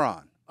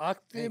 Oxymoron.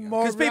 Oxymoron.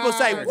 Because people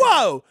say,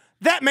 whoa,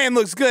 that man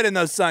looks good in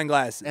those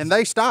sunglasses. And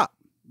they stop,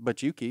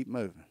 but you keep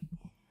moving.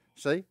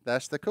 See,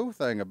 that's the cool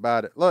thing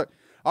about it. Look,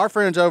 our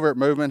friends over at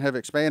Movement have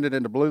expanded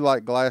into blue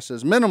light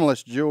glasses,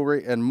 minimalist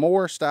jewelry, and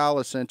more style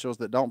essentials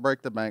that don't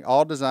break the bank,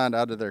 all designed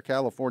out of their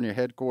California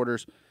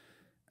headquarters.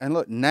 And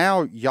look,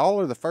 now y'all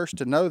are the first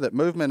to know that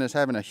Movement is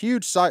having a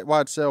huge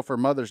site-wide sale for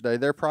Mother's Day.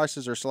 Their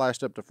prices are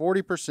slashed up to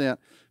 40%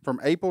 from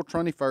April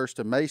 21st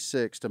to May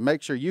 6th to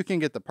make sure you can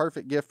get the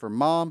perfect gift for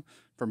mom,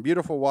 from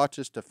beautiful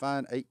watches to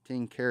fine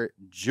 18-karat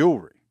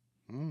jewelry.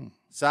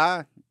 Si,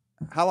 how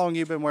long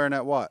you been wearing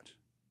that watch?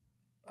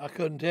 I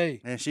couldn't tell you.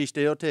 And she's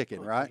still ticking,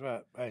 right? That's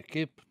right. Hey,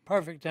 keep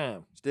perfect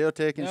time. Still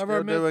ticking,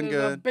 Never still doing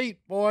misses a good. beat,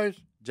 boys.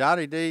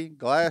 Johnny D,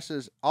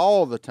 glasses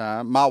all the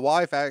time. My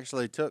wife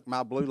actually took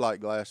my blue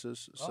light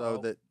glasses so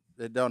that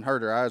it don't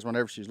hurt her eyes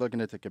whenever she's looking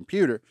at the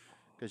computer,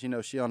 because, you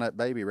know, she on that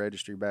baby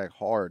registry bag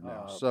hard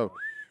now. So,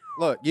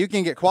 look, you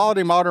can get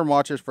quality modern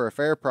watches for a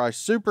fair price,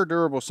 super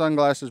durable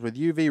sunglasses with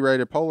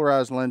UV-rated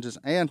polarized lenses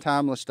and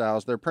timeless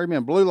styles. Their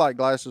premium blue light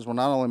glasses will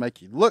not only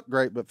make you look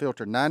great, but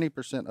filter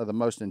 90% of the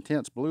most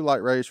intense blue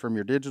light rays from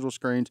your digital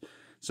screens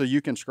so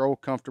you can scroll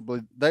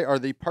comfortably. They are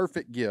the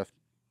perfect gift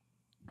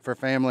for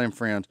family and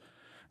friends.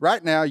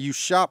 Right now, you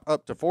shop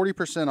up to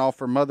 40% off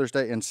for Mother's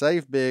Day and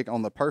save big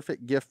on the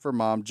perfect gift for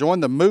mom. Join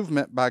the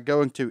movement by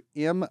going to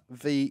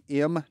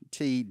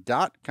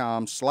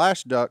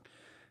mvmt.com/duck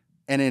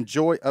and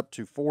enjoy up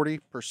to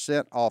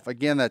 40% off.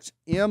 Again, that's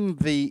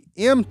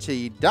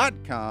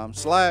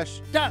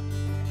mvmt.com/duck.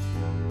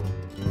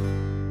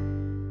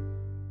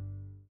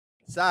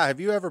 Si, have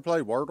you ever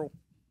played Wordle?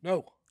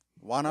 No.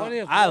 Why not? What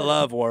is I Wordle?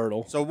 love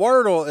Wordle. So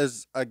Wordle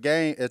is a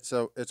game. It's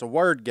a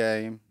word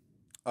game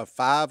of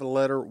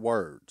 5-letter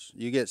words.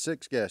 You get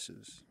 6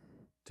 guesses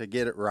to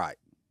get it right.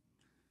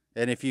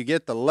 And if you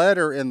get the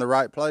letter in the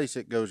right place,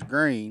 it goes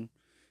green.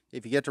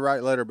 If you get the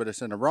right letter but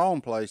it's in the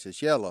wrong place,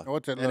 it's yellow.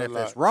 What's it and look if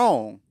like? it's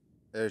wrong,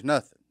 there's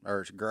nothing.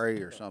 Or it's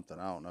gray or something.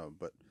 I don't know.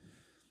 But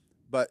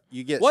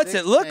you get What's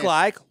 6 it look chances.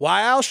 like?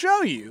 Why, I'll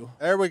show you.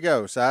 There we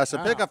go, Si. So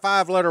pick a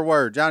 5-letter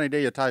word. Johnny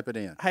D, you type it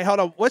in. Hey, hold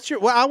on. What's your?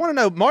 Well, I want to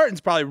know.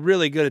 Martin's probably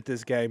really good at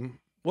this game.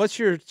 What's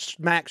your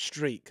max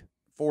streak?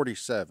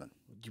 47.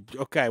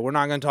 Okay, we're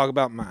not going to talk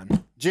about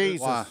mine. Jesus.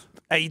 Why?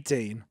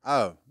 18.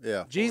 Oh,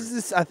 yeah. 40.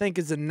 Jesus, I think,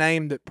 is a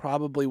name that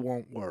probably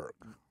won't work.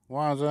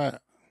 Why is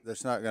that?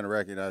 That's not going to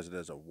recognize it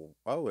as a.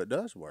 Oh, it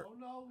does work.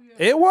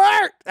 It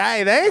worked.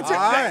 Hey, the answer.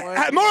 All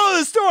right. Hey, moral of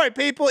the story,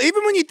 people.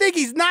 Even when you think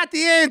he's not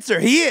the answer,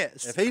 he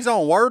is. If he's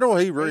on Wordle,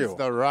 he It's real.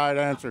 the right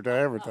answer to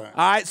everything. All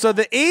right, so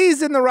the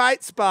E's in the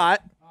right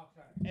spot.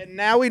 And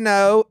now we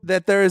know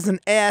that there is an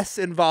S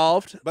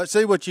involved. But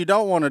see, what you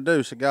don't want to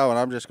do, so go, and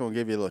I'm just going to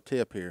give you a little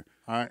tip here.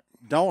 All right.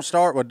 Don't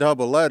start with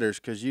double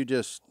letters, because you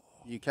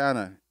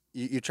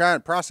try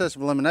process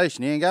of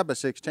elimination. You ain't got but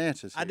 6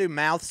 chances. I do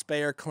mouth,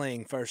 spare,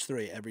 cling, first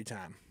 3 every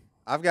time.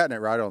 I've gotten it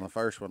right on the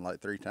first one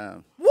like 3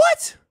 times.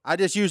 What? I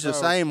just use the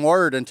same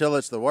word until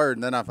it's the word,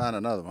 and then I find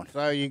another one.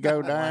 So you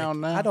go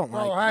down now. I don't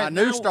like Oh, it. hey, My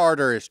new now-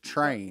 starter is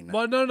train.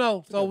 But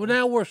no. So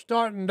now we're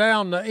starting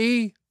down the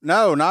E.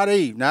 No, not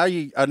E. Now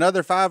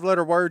another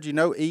 5-letter word. You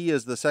know E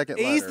is the second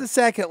E's letter. the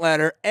second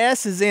letter.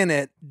 S is in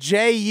it.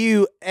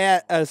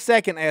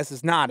 Second S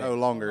is not No it.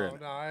 longer in Oh,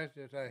 it. no, it's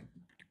just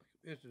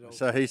it's over.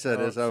 So he said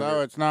it's over.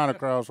 So it's not a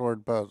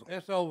crossword puzzle.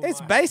 It's over.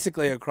 It's my-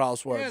 basically a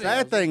crossword. Yeah, it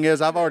Sad thing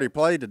is, I've already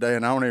played today,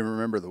 and I don't even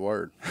remember the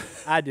word.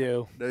 I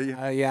do. Do you?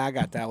 Yeah, I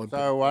got that one.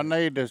 So I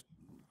need to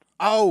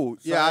Oh,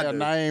 say yeah, I a do.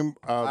 name,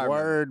 a remember.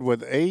 word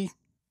with E.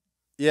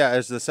 Yeah,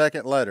 it's the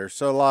second letter.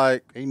 So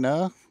like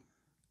Enough.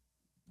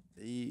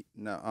 E.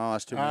 No, oh,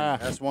 that's too many. Ah.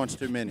 That's one's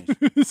too many.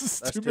 This is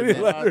That's too too many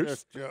many.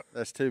 letters.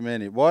 That's too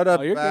many. What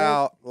Oh, you're good.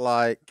 about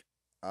like?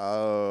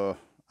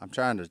 I'm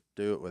trying to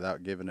do it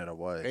without giving it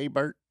away.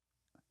 Ebert.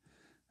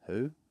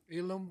 Who?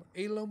 Elam.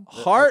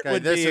 Heart Okay,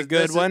 would this be a is-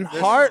 good this is- one.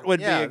 this- Heart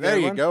would yeah, be a good there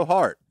you one. go.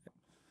 Heart.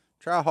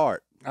 Try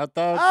heart. I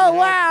thought. Oh you had-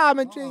 wow, I'm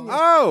a genius.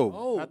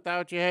 Oh, I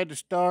thought you had to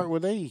start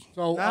with E.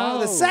 So No. all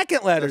The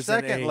second letter's the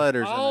in second E.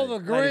 letter's all in the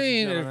it.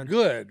 green is gentlemen.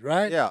 good,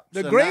 right? Yeah.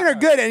 The so green now- are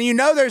good, and you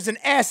know there's an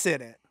S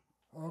in it.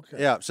 Okay.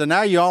 Yeah. So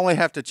now you only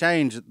have to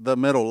change the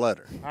middle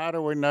letter How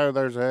do we know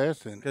there's a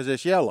S in it? because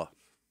it's yellow.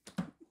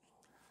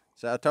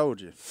 So I told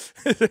you.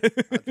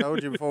 I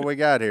told you before we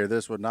got here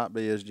this would not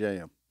be his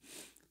jam.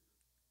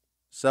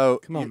 So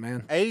Come on,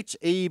 man.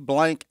 HE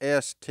blank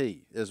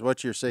ST is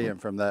what you're seeing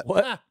from that.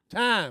 What? Ah,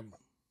 time.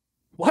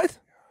 What?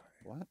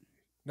 What?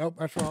 Nope,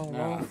 that's wrong.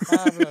 Wrong.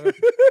 5 letters.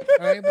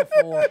 Ain't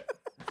before.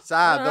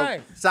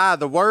 Side,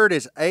 the word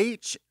is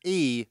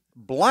HE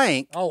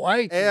blank Oh,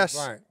 H is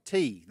blank.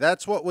 ST.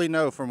 That's what we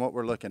know from what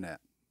we're looking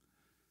at.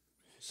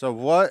 So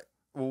what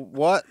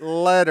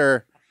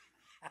letter?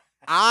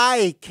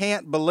 I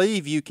can't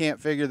believe you can't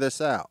figure this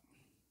out.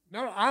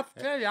 No, I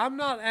tell you, I'm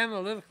not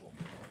analytical.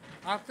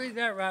 I see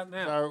that right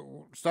now.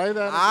 So say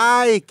that.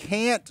 I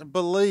can't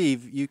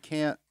believe you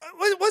can't.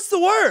 What's the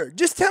word?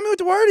 Just tell me what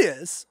the word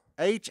is.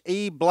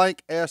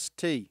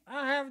 HE_ST.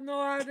 I have no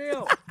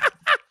idea.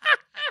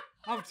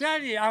 I'm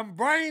telling you, I'm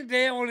brain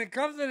dead when it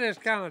comes to this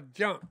kind of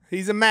junk.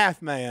 He's a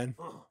math man.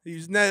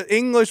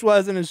 English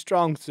wasn't his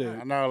strong I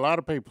suit. know a lot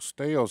of people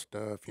steal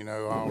stuff,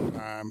 all the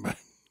time. But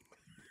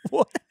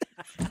What?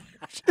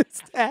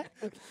 Just that?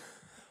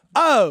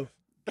 Oh,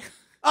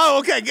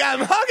 okay.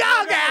 Godwin.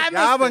 Okay.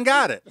 Godwin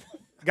got it.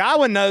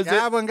 Godwin knows it.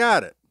 Godwin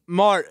got it.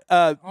 Mark.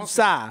 Okay.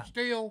 Si.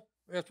 Steel.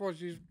 That's what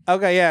she's.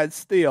 Okay, yeah, it's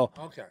steel.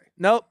 Okay.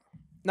 Nope,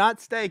 not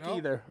steak Nope.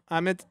 either. I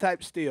meant to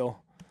type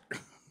steel. All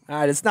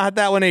right, it's not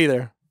that one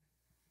either.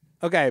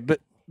 Okay, but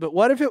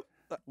what if it?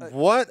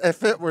 What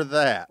if it were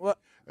that? What?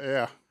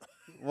 yeah.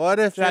 What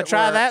if Should I it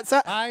try were, that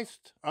side? Heist.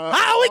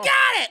 Oh, we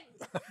got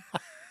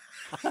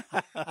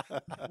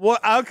it. Well,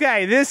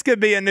 okay, this could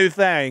be a new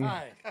thing.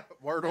 Hey,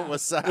 Wordle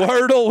was Si?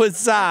 Wordle with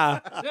Si.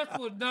 this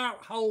would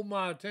not hold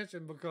my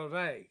attention because,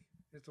 hey,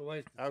 it's a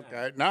waste of time.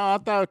 Okay. No, I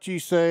thought you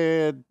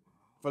said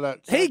for that.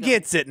 He second-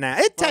 gets it now.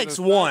 It for the takes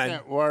one.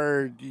 second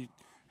word you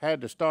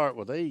had to start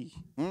with E.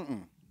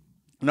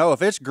 No,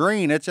 if it's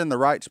green, it's in the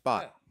right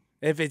spot.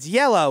 If it's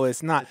yellow,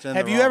 it's not. It's in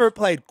Have the you wrong ever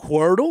played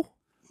Quirtle?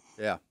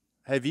 Yeah.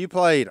 Have you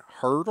played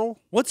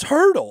Hurdle? What's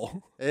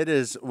Hurdle? It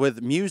is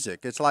with music.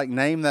 It's like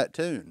name that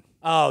tune.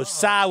 Oh,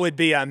 Si would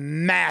be a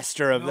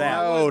master of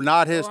that. Oh,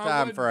 not his I time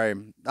wouldn't.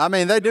 frame. I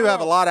mean, they do have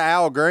a lot of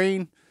Al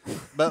Green,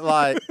 but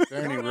like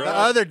Any the rush?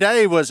 other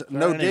day was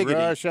no Any diggity.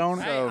 rush on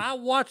it? Hey, I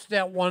watched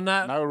that one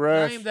night. No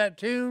rush. Named that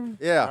tune.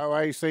 Yeah. No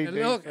ACDC. And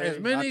look, as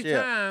many Not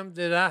yet. times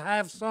that I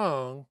have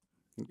sung,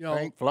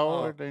 Pink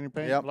Floyd. Any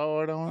Pink Yep.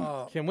 Floyd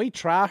on it? Can we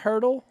try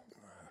Hurdle?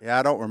 Yeah,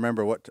 I don't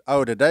remember what.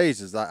 Today's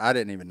is like, I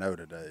didn't even know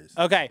today's.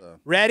 Okay, So.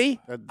 ready?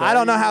 The I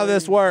don't know how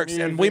this daily works,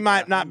 and we music.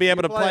 might not be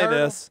able to play Hurdle?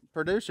 this.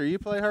 Producer, you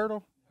play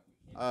Hurdle?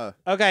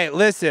 Okay,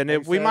 listen,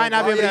 if we said- might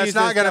not be Oh, able to yeah, use it's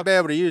not this going to stuff- be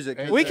able to use it.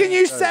 'cause We can they-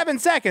 use 7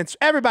 seconds.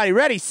 Everybody,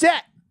 ready,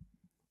 set.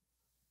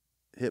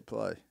 Hit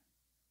play.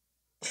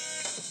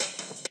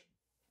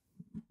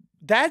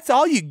 That's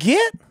all you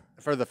get?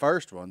 For the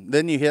first one.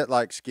 Then you hit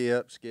like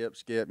skip,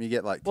 and you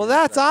get like. Well, 10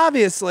 that's seconds.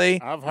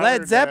 obviously I've heard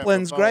Led that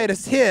Zeppelin's before.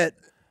 greatest hit,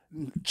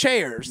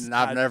 Chairs.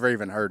 I've never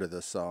even heard of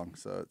this song,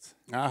 so it's.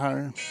 I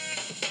heard.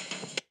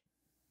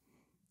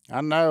 I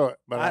know it,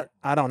 but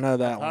I don't know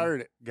that I've one.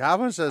 heard it.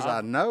 Godwin says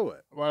I know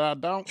it. Well, I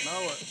don't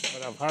know it,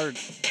 but I've heard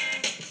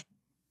it.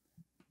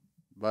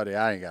 Buddy,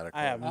 I ain't got a clue.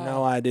 I have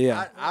no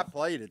idea. I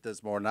played it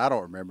this morning. I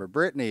don't remember.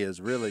 Brittany is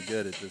really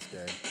good at this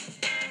game.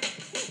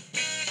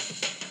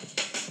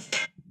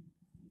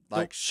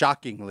 Like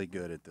shockingly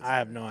good at this. I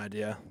have no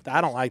idea.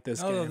 I don't like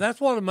this No, game.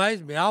 that's what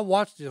amazed me. I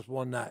watched this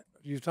one night.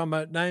 You talking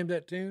about name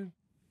that tune?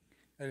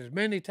 And as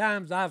many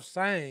times I've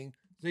sang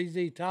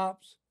ZZ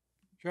Top's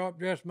Sharp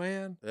Dressed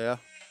Man, Yeah.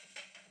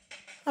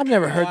 I've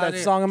never No heard that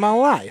idea. song in my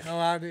life. no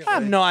idea. I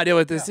have no idea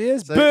what this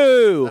is. See,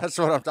 Boo! That's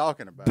what I'm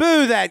talking about.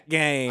 Boo that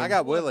game. I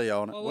got Willie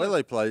on it. Well,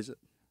 Willie plays it.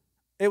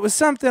 It was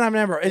something I've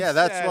never. Yeah,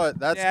 that's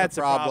it's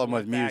the a problem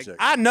with that. music.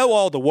 I know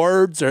all the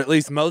words, or at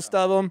least most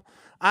of them.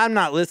 I'm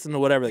not listening to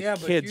whatever the Yeah,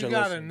 but kids you are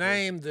got to listening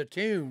name the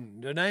tune,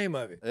 the name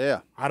of it,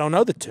 Yeah. I don't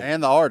know the two.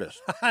 And the artist.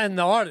 and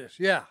the artist.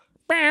 Yeah.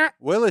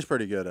 Willie's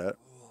pretty good at it.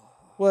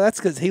 Well, that's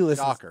because he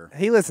listens. Shocker.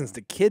 He listens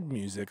to kid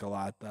music a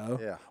lot, though.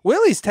 Yeah.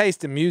 Willie's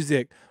taste in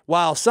music,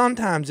 while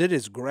sometimes it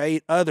is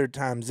great, other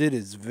times it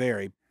is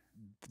very,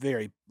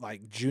 very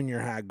like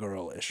junior high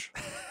girlish.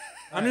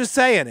 I'm just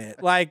saying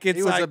it. Like it's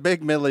He was like a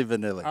big Milli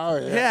Vanilli. Oh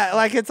yeah. yeah,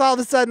 like it's all of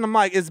a sudden I'm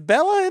like, is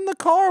Bella in the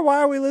car? Why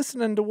are we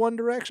listening to One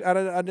Direction?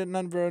 I didn't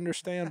ever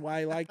understand why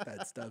he liked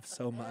that stuff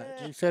so much.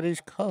 He said he's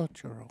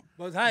cultural.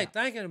 But hey,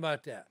 thinking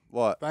about that,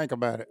 What? Think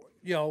about it.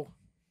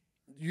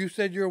 you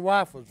said your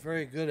wife was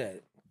very good at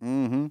it.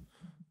 Mm-hmm.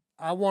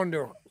 I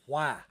wonder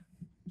why.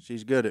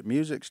 She's good at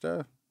music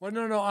stuff. Well,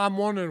 no, I'm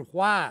wondering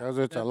why. Because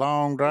it's a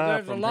long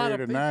drive There's a from lot here of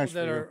to people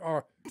Nashville. that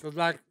are because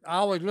like I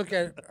always look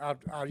at it,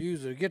 I'll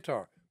use a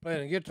guitar,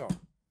 playing a guitar.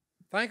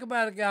 Think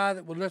about a guy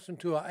that would listen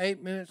to an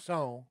 8-minute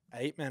song.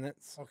 8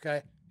 minutes.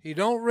 Okay, he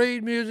don't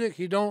read music.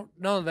 He don't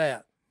none of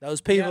that. Those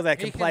people Yeah,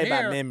 that he can play by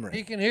hear- memory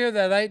He can hear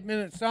that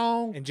 8-minute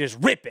song and just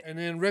rip it. and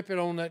then rip it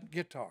on that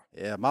guitar.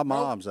 Yeah, my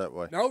mom's that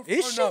way. Note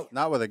Is for she? note.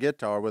 Not with a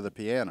guitar, with a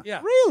piano. Yeah.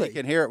 You Really?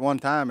 can hear it one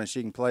time and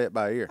she can play it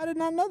by ear. I did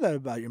not know that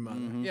about your mother.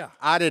 Yeah.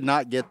 I did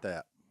not get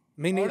that.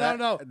 Me Oh, neither.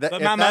 no. That- But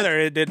if my that- mother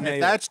it didn't If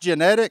either. that's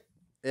genetic,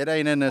 it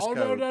ain't in this Oh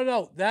code.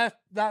 no. That's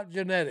not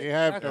genetic. You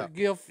have That's to- a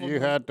gift from you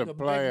had to the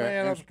play big an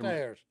man instrument.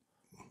 upstairs.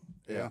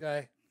 Yeah.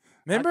 Okay.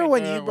 Remember I could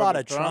when do you it with brought a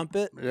a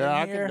trumpet? Yeah,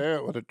 I in here? could do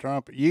it with a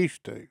trumpet.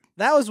 Used to.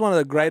 That was one of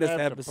the greatest I'd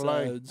have to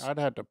play- episodes I'd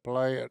have to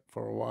play it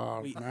for a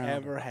while. we Now,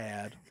 ever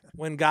had.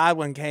 When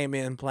Godwin came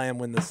in playing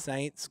 "When the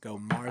Saints Go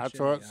Marching." That's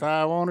what In." Si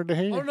wanted to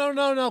hear. Oh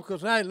no.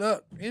 Because hey,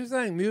 look,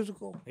 anything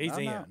musical, He's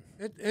in. know.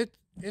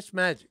 it's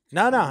magic.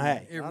 No,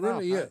 hey. It No,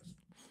 really hey. is.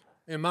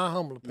 In my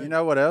humble opinion. You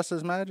know what else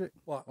is magic?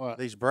 What? What?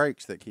 These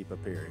breaks that keep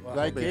appearing. Well,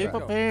 They I'll be keep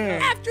back.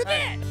 appearing. After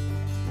that.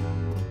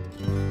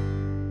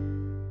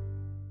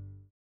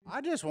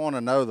 I just want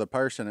to know the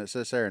person that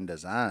sits there and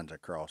designs a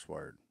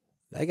crossword.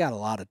 They got a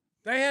lot of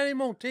They had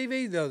him on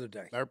TV the other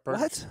day.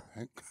 what?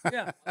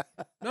 Yeah.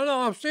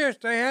 No, I'm serious.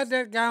 They had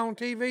that guy on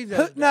TV the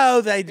other day.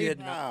 No, they did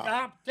not.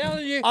 I'm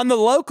telling you, On the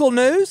local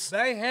news?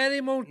 they had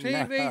him on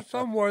TV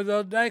somewhere the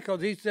other day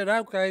because he said,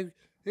 "Okay,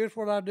 here's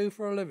what I do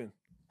for a living."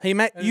 He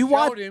made And you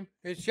watch.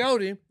 It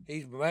showed him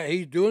he's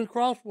doing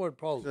crossword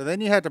puzzles. So then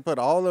you have to put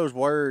all those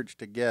words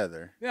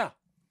together, Yeah.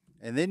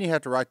 and then you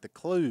have to write the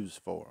clues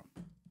for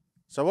them.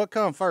 So what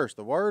come first,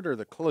 the word or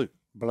the clue?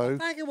 Blue. I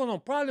think it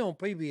was probably on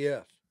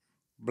PBS.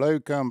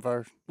 Blue come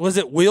first. Was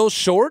it Will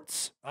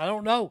Shorts? I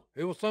don't know.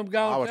 It was some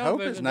guy on I would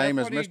hope his television. name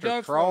is That's what he Mr.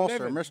 does for a Cross or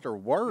living.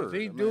 Mr. Word.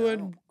 He's I mean,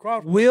 doing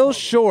crossword Will puzzles.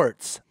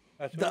 Shorts.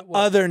 That's what The it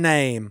was. other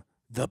name,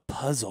 the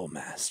Puzzle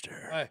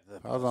Master. Hey,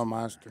 Puzzle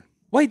Master.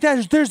 Wait,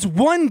 there's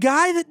one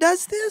guy that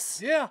does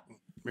this? yeah.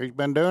 He's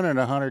been doing it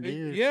 100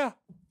 years. Yeah.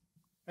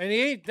 And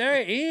he ain't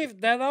there. He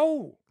ain't that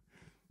old.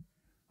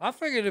 I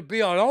figured it'd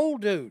be an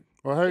old dude.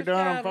 Well, who This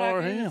done guy's him for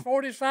like in his him?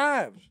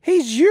 45s.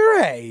 He's your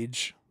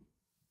age,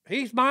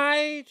 He's my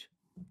age.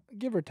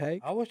 give or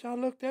take. I wish I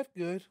looked that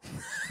good.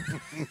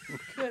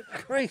 Good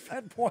grief,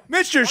 that boy.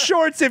 Mr.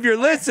 Shorts, if you're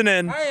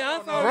listening, Hey, I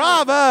thought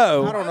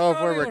bravo. I don't know if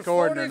thought we're he was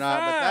recording or not,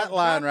 but that 45,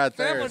 line not right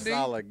there is 70.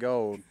 solid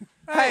gold.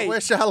 Hey. I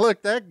wish I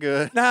looked that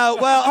good. No,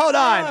 well, hold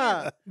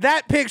on.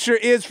 That picture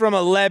is from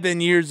 11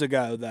 years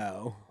ago,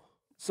 though.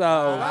 So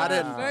I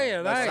didn't.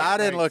 saying, listen, hey, I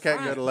didn't look that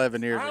I- good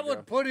 11 years I ago.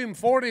 would put him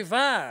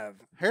 45.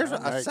 Here's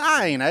a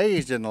I ain't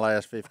aged in the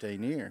last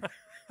 15 years.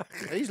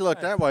 He's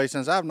looked that way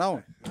since I've known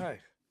him. Hey.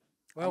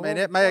 I mean,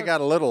 it may have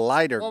got a little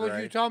lighter What was you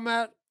gray. talking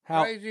about?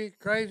 How-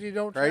 Crazy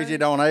don't Crazy change.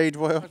 don't age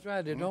well. That's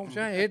right. It don't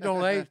change. It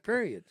don't age,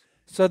 period.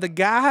 So the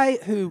guy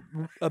who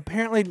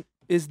apparently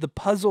is the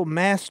puzzle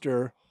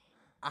master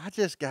I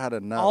just gotta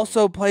know.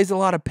 also plays a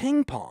lot of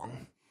ping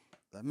pong.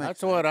 That makes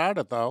That's what I'd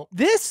have thought.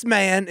 This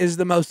man is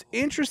the most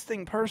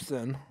interesting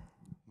person.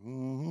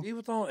 He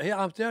was on.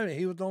 I'm telling you,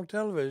 he was on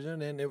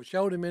television, and it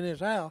showed him in his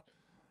house,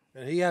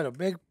 and he had a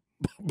big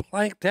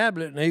blank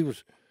tablet, and he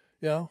was,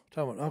 talking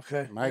about,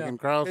 okay, Making yeah.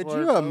 crosswords. Could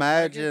you Making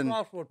imagine?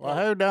 crossword Well,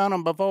 puzzles. who done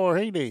them before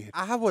he did?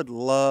 I would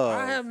love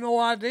I have no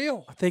idea.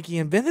 I think he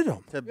invented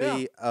them. to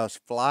be a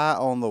fly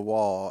on the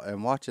wall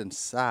and watching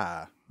Si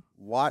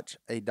watch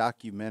a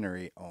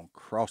documentary on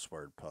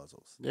crossword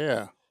puzzles.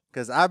 Yeah.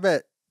 Because I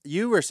bet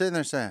you were sitting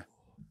there saying,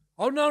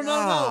 Oh no! It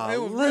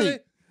was Golly. really,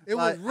 it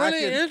Like, was I really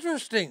could-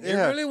 interesting.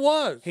 yeah. It really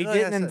was. He Oh,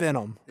 didn't yes, invent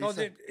them. Because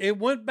it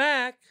went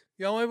back,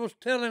 it was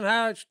telling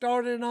how it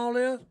started and all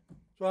this.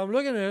 So I'm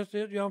looking at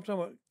this, I'm talking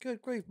about,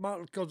 good grief,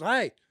 because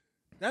hey,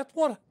 that's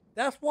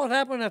what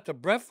happened at the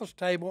breakfast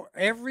table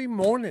every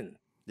morning.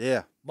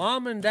 yeah.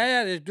 Mom and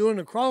Dad is doing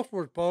the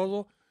crossword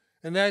puzzle,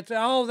 and they say,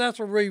 "Oh, that's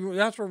a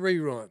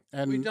rerun."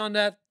 And we done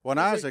that when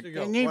 2 I was weeks a-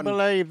 ago. Can you What?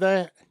 believe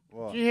that?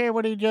 What? Did you hear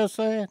what he just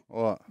said?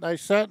 What? They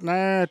sitting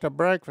there at the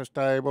breakfast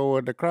table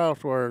with the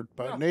crossword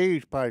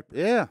newspaper.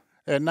 Yeah.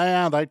 And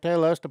now they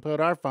tell us to put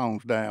our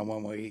phones down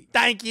when we eat.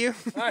 Thank you.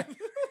 Hey,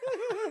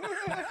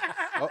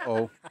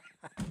 Uh-oh.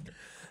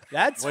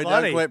 That's We done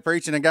funny. quit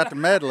preaching and got to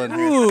meddling here.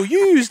 Ooh, you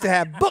used to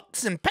have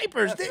books and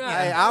papers, didn't you?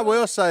 Hey, I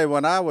will say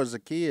when I was a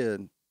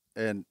kid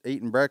and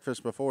eating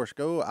breakfast before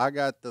school, I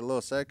got the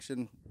little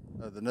section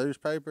of the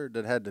newspaper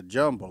that had to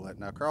jumble it.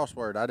 Now,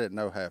 crossword, I didn't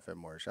know half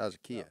them words. I was a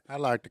kid. I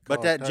like to call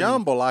But that it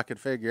jumble I could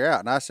figure out.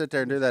 And I sit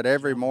there and do that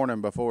every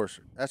morning before.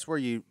 That's where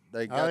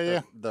they got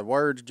yeah. the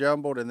words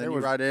jumbled, and then It you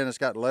was- write in, it's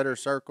got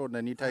letters circled, and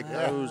then you take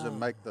those and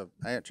make the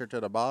answer to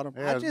the bottom.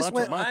 Yeah, there's a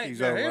bunch of monkeys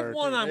now over here's there.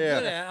 one too. I'm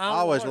good at. I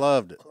always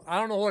loved it. I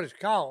don't know what it's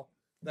called.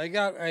 They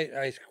got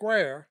a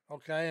square,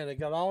 okay, and they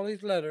got all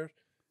these letters,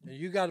 and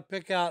you got to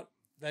pick out.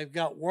 They've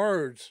got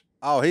words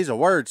Oh, he's a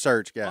word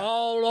search guy.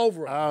 all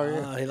over it. Oh,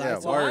 yeah. He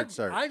likes So word I,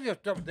 search. I just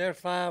there's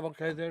 5.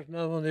 Okay, there's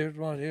another one. There's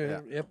one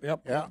here. Yep.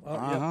 Yeah,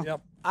 uh-huh.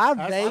 Yep. I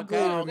That's vaguely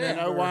because, you know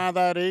remember. why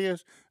that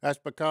is? That's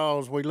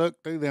because we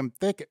look through them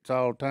thickets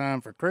all the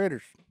time for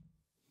critters.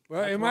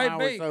 Well, That's it why might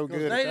we're be. so 'cause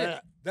good they, at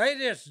just, they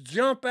just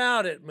jump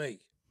out at me.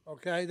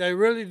 Okay, they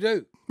really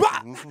do.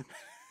 Bah!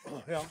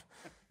 Yeah.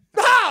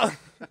 Ah!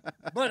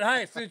 But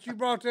hey, since you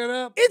brought that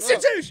up, look,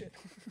 Institution.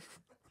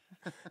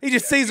 He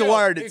just sees a you know,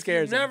 word that if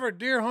scares you've him. never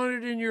deer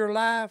hunted in your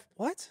life,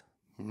 What?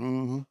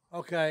 Mm-hmm.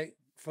 okay,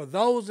 for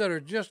those that are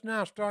just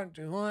now starting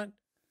to hunt,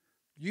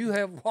 you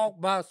have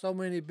walked by so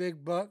many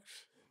big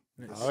bucks.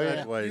 Oh,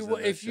 yeah. Segues You in would-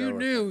 this if you show or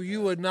knew, something.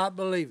 you would not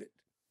believe it.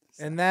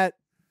 And that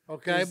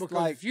Okay, Is because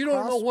like if you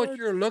don't know what crossword?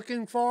 you're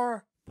looking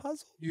for,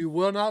 puzzle. you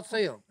will not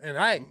see them. And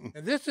hey,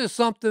 and this is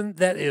something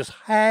that is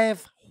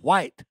half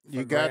white. You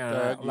for got crying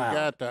to out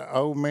loud.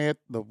 omit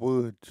the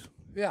woods.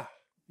 Yeah,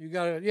 you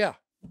got to. Yeah,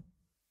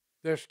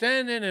 they're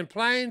standing in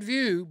plain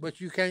view,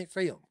 but you can't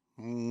see them.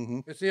 Mm-hmm.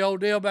 It's the old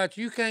deal about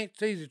you can't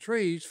see the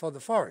trees for the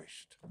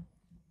forest.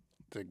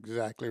 That's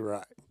exactly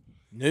right.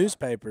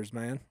 Newspapers,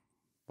 man.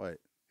 Wait.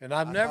 And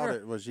I've I never. thought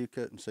it was you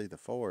couldn't see the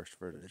forest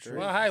for the trees.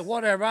 Well, hey,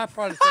 whatever. I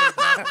probably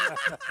said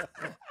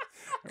it.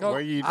 Well,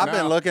 you I've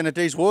been know. looking at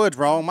these woods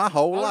wrong my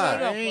whole Oh, life.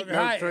 no. Ain't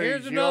Right, no trees.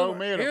 here's You another-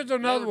 omit 'em. here's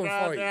another You ever one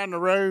drive for you. down the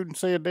road and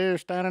see a deer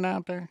standing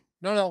out there?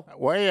 No.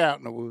 Way out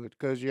in the woods,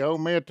 because you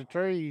omit the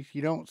trees,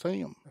 you don't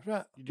see them. That's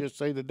right. You just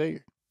see the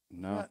deer.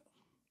 No. Right.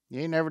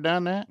 You ain't never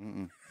done that?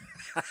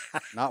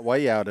 Not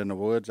way out in the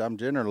woods. I'm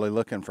generally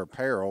looking for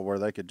peril where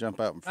they could jump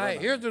out in front Hey,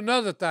 of here's me.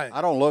 another thing.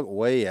 I don't look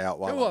way out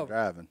while Two I'm of 'em.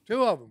 driving.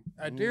 Two of them.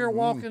 A deer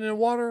walking in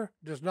water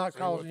does not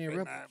cause any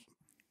ripples.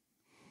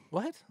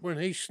 What? When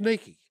he's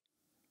sneaky,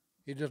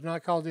 he does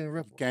not cause any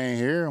ripples. Can't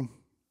hear them.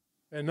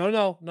 And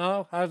no.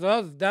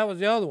 That was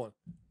the other one.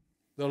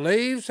 The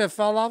leaves have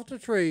fell off the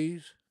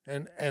trees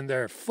and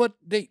they're foot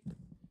deep.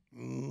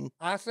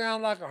 I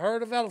sound like a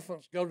herd of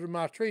elephants go to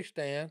my tree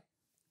stand,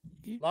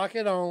 lock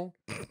it on,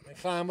 and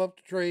climb up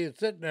the tree and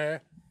sit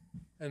there.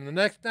 And the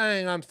next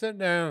thing, I'm sitting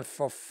there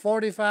for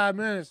 45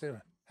 minutes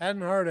and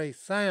hadn't heard a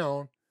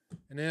sound.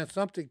 And then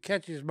something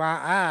catches my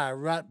eye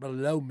right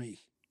below me.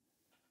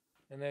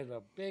 And there's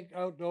a big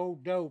old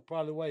doe,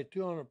 probably weighs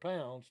 200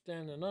 pounds,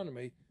 standing under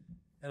me.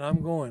 And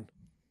I'm going,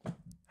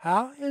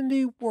 how in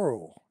the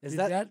world did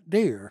that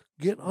deer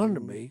get under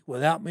me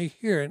without me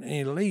hearing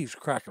any leaves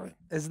crackling?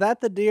 Is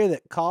that the deer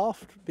that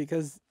coughed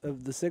because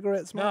of the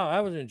cigarette smoke? No,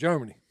 I was in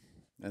Germany.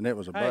 And it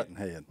was a button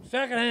head.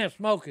 Secondhand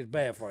smoke is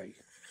bad for you.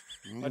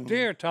 A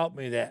deer taught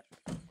me that.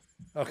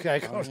 Okay,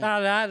 because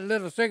I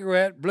lit a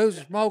cigarette, blew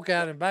the smoke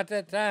out, and about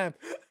that time,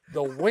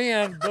 the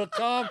wind would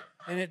come,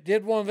 and it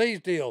did one of these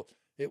deals.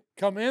 It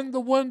come in the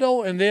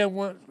window and then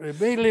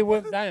immediately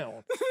went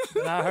down.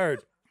 And I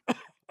heard,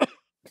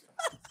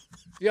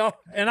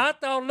 and I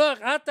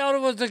thought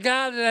it was the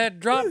guy that had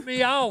dropped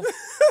me off.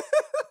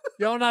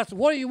 And I said,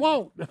 what do you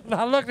want? And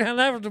I looked and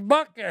there was a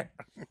buck there.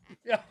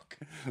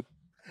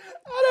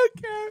 I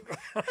don't care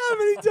how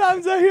many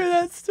times I hear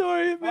that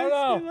story. It makes me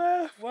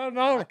laugh. Well,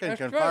 no, I can that's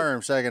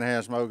confirm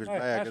secondhand smoke is Hey,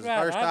 bad. that's Because right.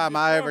 the first I time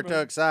I ever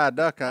determined- took side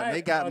duck hunting, Hey,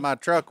 he got in my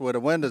truck with the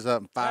windows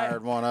up and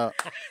fired one up.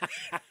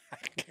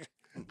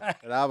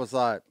 And I was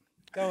like,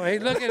 true.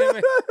 He's looking at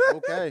me.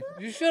 okay.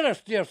 You should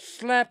have just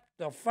slapped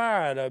the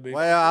fire out of me.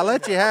 Well, I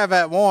let you have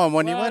that one.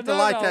 When you Well, went to no,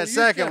 like no, that you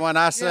second should- one,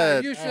 I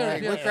said, you should hey,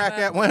 have we just crack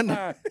that slapped the window.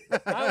 fire.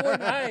 I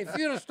wouldn't. Hey, if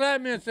you'd have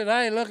slapped me and said,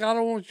 "Hey, look, I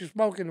don't want you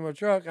smoking in my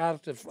truck," I'd have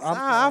said, "I'm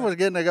Nah, I sorry." was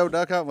getting to go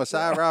duck hunting with Si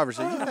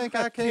Robertson. You think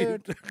I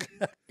could?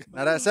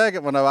 Now, that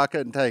second one, though, I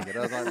couldn't take it. I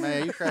was like,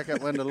 man, you crack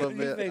that window a little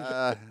bit. think-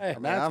 I Hey,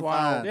 mean, that's I'm why-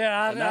 fine.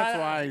 Yeah, And that's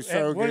why he's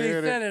so when good he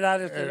at- said it, I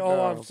just said, at, "Oh,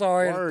 I'm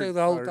sorry," and words, threw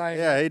the whole or- thing.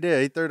 Yeah, he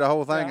did. He threw the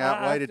whole thing out,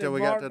 I waited till said, we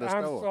got to the "Mark,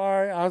 I'm store.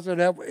 sorry. I said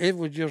that it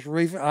was just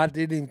I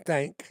didn't even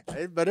think.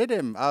 But it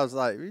didn't. I was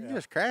like, you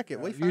just crack it.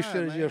 We You fine, should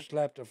have man. just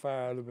slapped the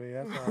fire out of me.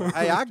 That's all.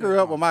 Hey, I grew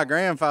up with my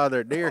grandfather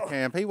at deer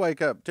camp. He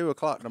wake up 2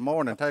 o'clock in the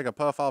morning, take a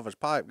puff off his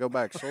pipe, go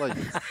back to sleep.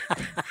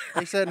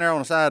 He's sitting there on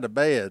the side of the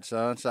bed,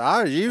 son. So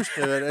I was used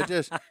to it. It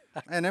just,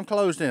 man, them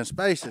closed-in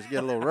spaces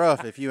get a little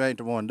rough if you ain't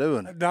the one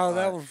doing it. No,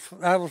 that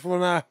was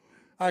when I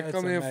That's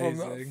come in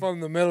amazing.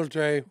 from the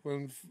military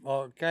when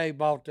Kay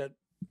bought that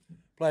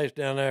place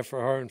down there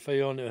for her and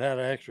Phil, and it had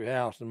an extra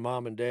house, and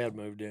Mom and Dad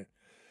moved in,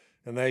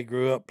 and they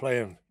grew up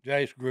playing.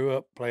 Jace grew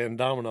up playing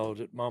dominoes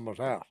at Mama's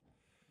house.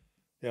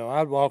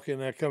 I'd walk in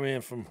there, come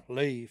in from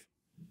leave,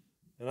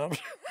 and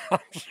I'm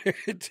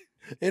serious.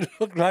 It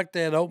looked like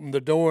they had opened the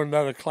door and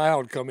let a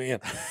cloud come in,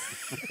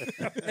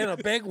 and a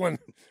big one.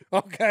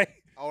 Okay.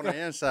 On the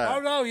inside. Oh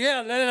no,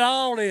 yeah, let it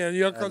all in.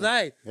 Because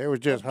hey, It was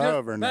just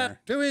hovering about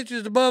there. 2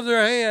 inches above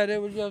their head. It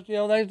was just,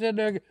 they sitting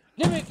there,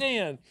 give me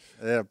 10.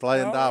 Yeah,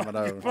 playing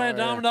dominoes. Playing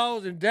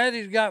dominoes, and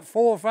Daddy's got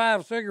 4 or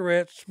 5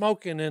 cigarettes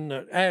smoking in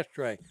the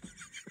ashtray.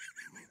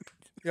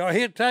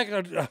 He'd take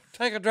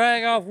a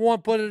drag off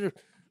one, put it,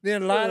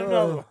 then light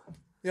another.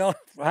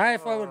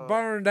 Half of it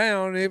burned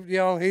down.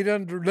 He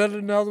done lit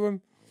another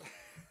one.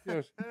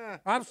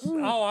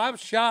 I'm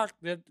shocked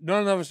that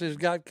none of us has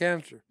got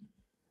cancer.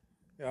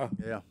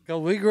 Yeah.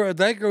 Because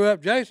they grew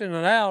up, Jason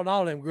and Al and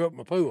all of them grew up in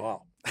a pool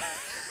hall.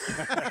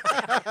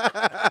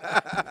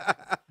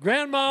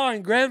 Grandma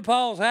and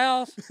Grandpa's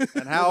house.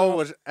 And how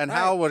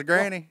old was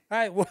Granny?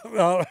 Hey,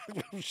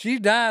 she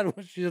died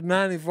when she was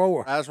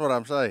 94. That's what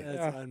I'm saying. That's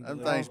Them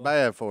unbelievable. things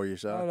bad for you,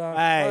 son.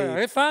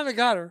 Hey. It finally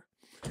got her.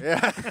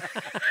 Yeah.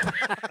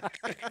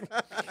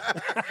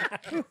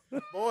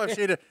 Boy,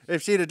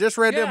 if she'd have just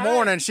read them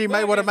morning, she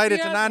may would have made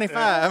it to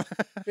 95.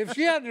 If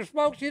she hadn't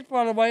smoked, she'd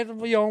probably waited,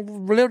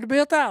 lived to be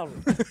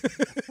 1,000.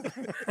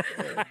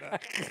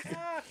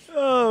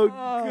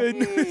 Oh,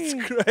 goodness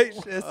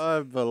gracious.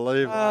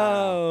 Unbelievable.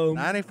 Oh,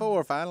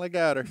 94 finally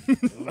got her.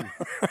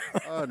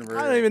 I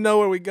don't even know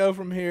where we go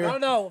from here.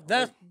 No,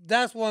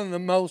 that's one of the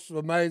most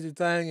amazing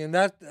things, and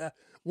that's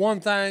one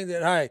thing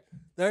that, hey,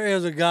 there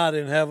is a God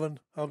in heaven,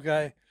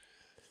 okay?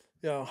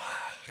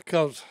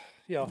 Because,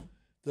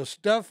 the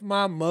stuff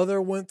my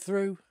mother went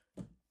through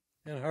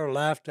in her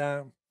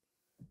lifetime,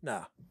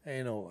 nah,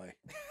 ain't no way.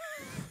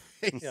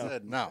 He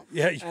said no.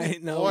 Yeah,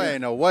 Ain't no Boy,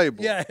 ain't no way,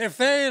 boy. yeah, if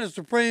there ain't a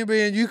supreme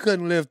being, you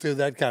couldn't live through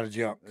that kind of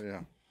junk. Yeah.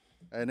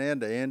 And then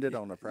to end it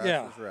on the Price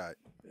Yeah. is Right.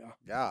 Yeah.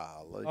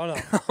 Golly. Oh,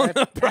 no.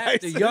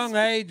 At the young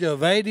age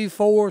of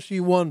 84, she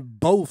won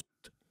both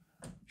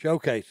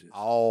showcases.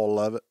 All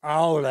of it.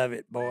 All of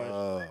it, boy.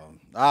 All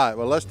right,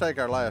 well, let's take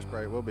our last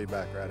break. We'll be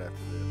back right after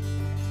this.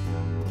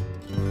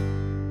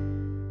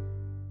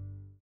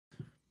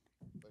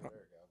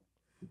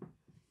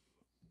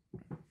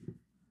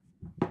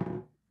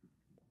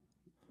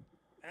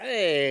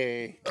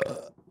 Hey.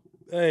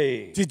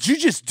 Hey. Did you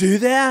just do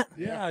that?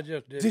 Yeah, I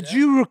just did. Did that.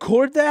 you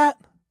record that?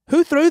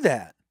 Who threw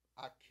that?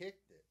 I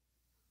kicked it.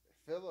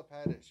 Phillip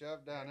had it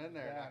shoved down in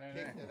there, and I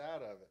kicked it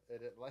out of it,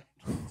 and it landed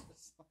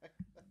just like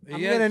that.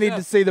 I'm gonna need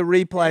to see the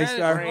replay,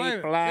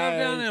 sir. Shove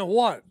down in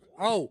what?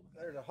 Oh.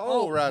 There's a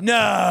hole right there.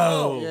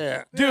 No.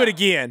 Yeah. Do it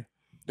again.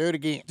 Do it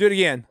again. Do it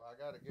again. Well, I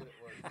got to get it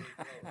where it's too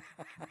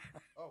close.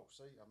 Oh,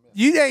 see, I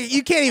missed.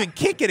 You can't even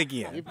kick it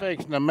You again.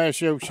 fixing to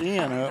mess your shin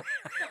up.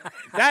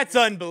 That's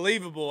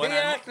unbelievable. He And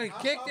I'm- actually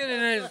kicked it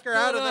and it Took her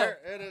out of stood there, up.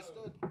 and it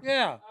stood.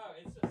 Yeah.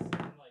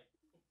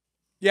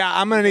 yeah,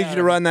 I'm gonna need you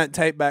to run that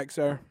tape back,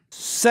 sir.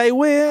 Say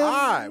when. All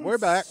right, we're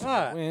back. All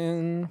right.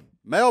 When.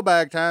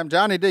 Mailbag time.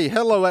 Johnny D.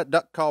 Hello at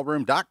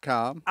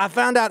duckcallroom.com. I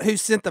found out who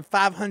sent the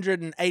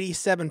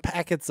 587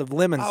 packets of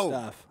lemon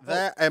stuff.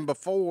 That and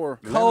before.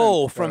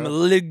 Cole from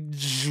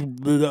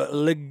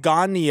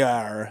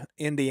Ligonier,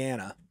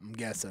 Indiana. I'm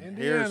guessing.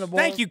 Indiana, boy.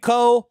 Thank you,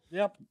 Cole.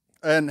 Yep.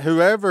 And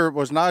whoever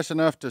was nice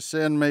enough to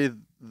send me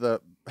the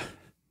baby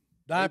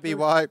Diaper.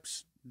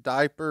 wipes,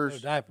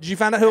 diapers. Diaper. Did you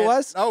find out who it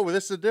was? Oh,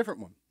 this is a different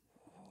one.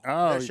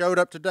 Oh, That showed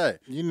up today.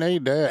 you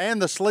need that. And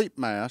the sleep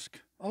mask.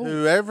 Oh.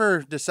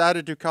 Whoever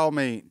decided to call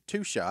me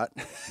Two Shot,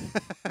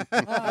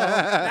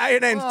 Now your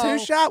name's Two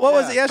Shot. What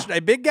was it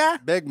yesterday? Big guy?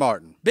 Big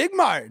Martin. Big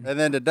Martin. And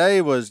then today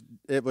it was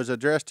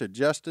addressed to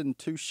Justin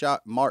Two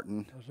Shot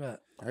Martin. What's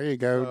that? There you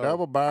go.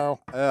 Double barrel.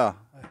 Yeah.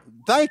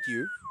 Thank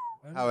you.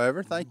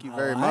 However, thank you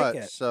very like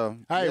much. it. So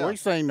Hey, yeah. we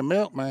seen the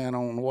milkman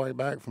on the way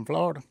back from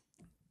Florida.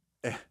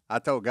 I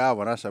told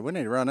Godwin, I said, we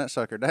need to run that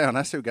sucker down.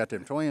 That's who got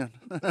them twins.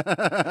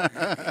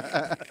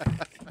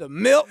 The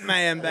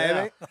milkman,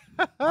 baby.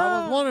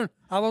 I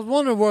was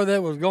wondering where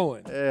that was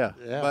going. Yeah.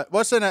 Yeah. But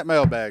what's in that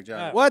mailbag,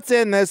 Johnny? What's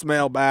in this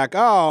mailbag?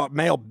 Oh,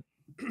 mail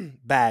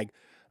bag.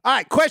 All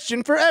right,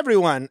 question for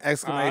everyone!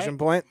 Exclamation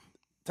point.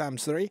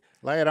 Times 3.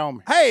 Lay it on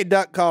me. Hey,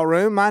 Duck Call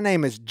Room. My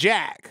name is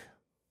Jack.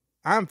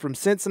 I'm from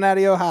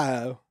Cincinnati,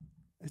 Ohio.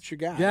 It's your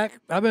guy. Jack,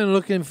 I've been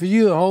looking for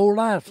you a whole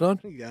life, son.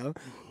 There you go.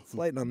 It's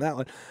waiting on that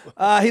one.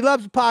 He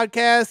loves the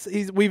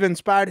podcast. We've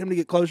inspired him to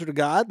get closer to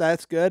God.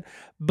 That's good.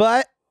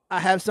 But I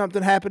have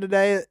something happen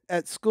today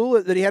at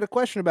school that he had a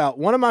question about.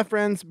 One of my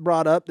friends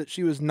brought up that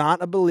she was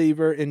not a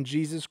believer in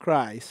Jesus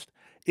Christ.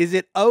 Is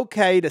it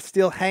okay to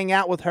still hang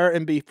out with her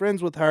and be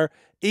friends with her,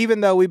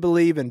 even though we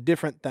believe in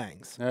different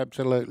things?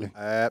 Absolutely.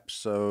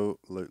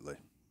 Absolutely.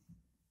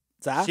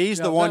 Si? She's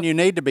Yeah, the one that- you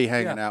need to be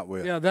hanging out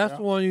with. Yeah, that's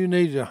the one you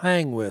need to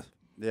hang with.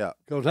 Yeah.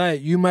 Because, hey,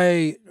 you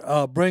may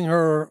bring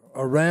her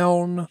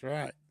around, That's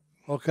right.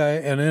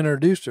 okay, and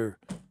introduce her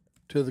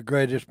to the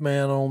greatest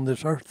man on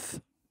this earth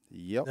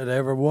Yep. that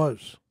ever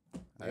was.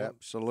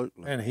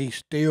 Absolutely. And he's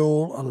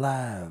still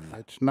alive.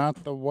 It's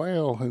not the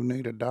well who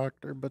need a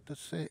doctor, but the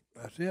sick.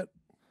 That's it.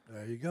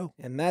 There you go.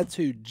 And that's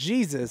who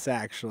Jesus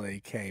actually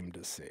came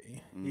to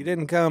see. He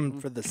didn't come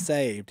for the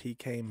saved, he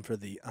came for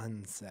the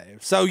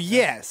unsaved. So,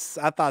 yes,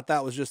 I thought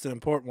that was just an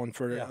important one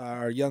for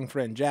our young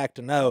friend Jack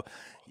to know.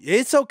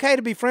 It's okay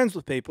to be friends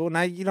with people.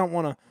 Now, you don't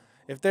want to,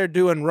 if they're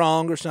doing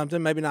wrong or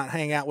something, maybe not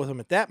hang out with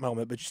them at that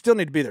moment, but you still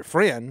need to be their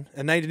friend,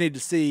 and they need to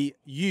see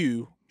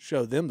you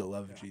show them the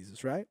love of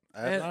Jesus, right?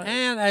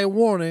 And a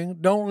warning,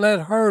 don't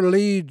let her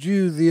lead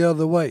you the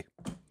other way.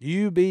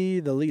 You be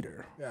the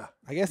leader. Yeah.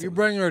 I guess You it was-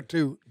 bring her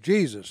to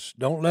Jesus.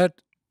 Don't let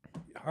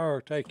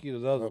her take you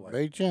the other But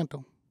way. be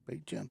gentle.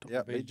 Be gentle.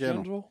 Yep. Be Be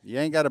gentle. gentle. You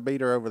ain't got to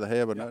beat her over the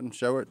head with nothing.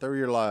 Show it through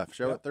your life.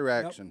 Show it through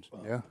actions.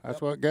 Yeah,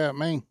 that's what got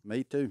me.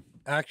 Me too.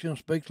 Action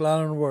speaks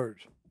louder than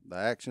words. The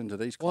actions of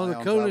these One clowns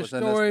of the I was coolest in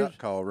this stories- duck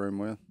call room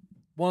with.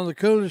 One of the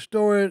coolest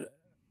stories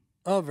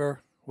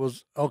ever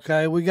was,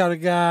 okay, we got a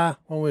guy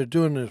when we were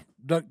doing the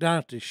Duck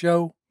Dynasty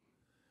show.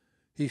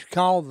 He's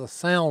called the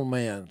sound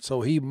man.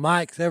 So he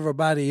mics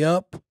everybody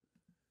up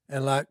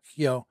and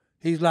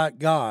he's like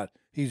God.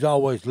 He's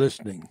always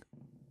listening.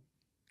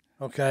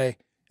 Okay.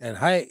 And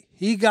hey,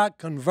 he got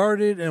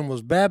converted and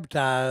was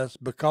baptized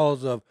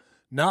because of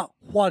not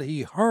what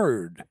he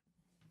heard,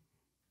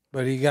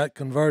 but he got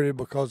converted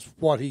because of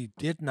what he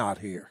did not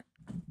hear.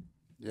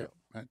 Yep,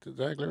 that's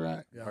exactly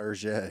right.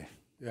 Berger.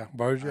 Yeah, I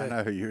Berger.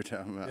 know who you're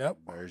talking about. Yep.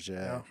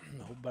 Berger.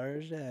 No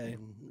Berger.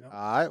 All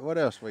right. What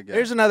else we got?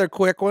 Here's another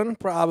quick one,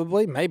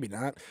 probably, maybe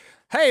not.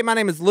 Hey, my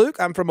name is Luke.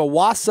 I'm from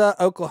Owasso,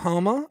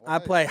 Oklahoma. I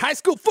play high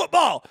school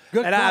football,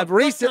 Good and job. I've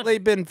recently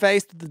been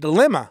faced with the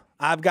dilemma.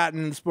 I've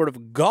gotten in the sport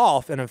of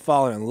golf and have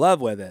fallen in love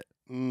with it.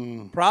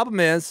 Problem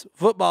is,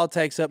 football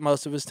takes up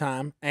most of his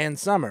time and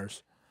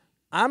summers.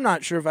 I'm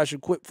not sure if I should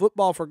quit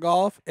football for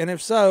golf, and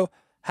if so,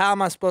 how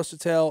am I supposed to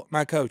tell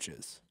my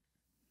coaches?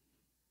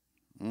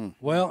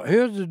 Well,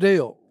 here's the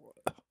deal.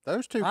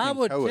 Those two. I can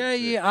would tell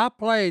coexist. you, I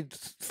played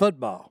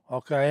football,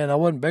 okay, and I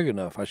wasn't big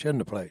enough. I shouldn't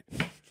have played.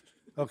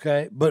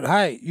 Okay, but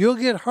hey, you'll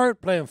get hurt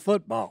playing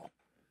football.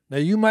 Now,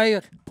 you may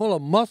pull a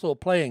muscle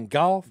playing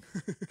golf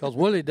because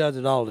Willie does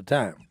it all the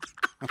time.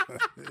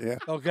 Yeah.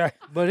 Okay,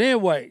 but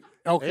anyway,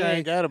 He okay.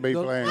 ain't got to be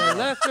the, playing. the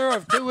lesser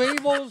of two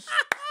evils.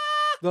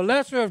 The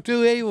lesser of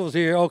two evils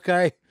here,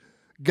 okay.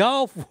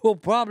 Golf will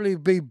probably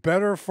be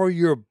better for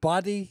your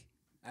body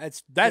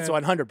That's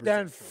 100%.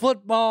 than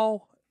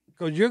football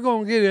because you're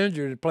going to get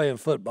injured playing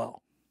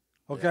football.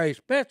 Okay,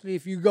 especially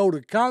if you go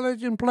to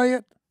college and play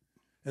it,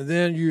 and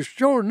then you're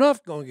sure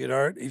enough going to get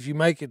hurt if you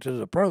make it to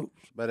the pros.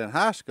 But in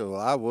high school,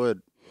 I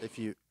would.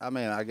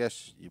 I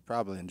guess you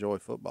probably enjoy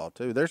football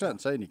too. There's nothing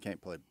saying you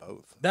can't play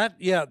both. That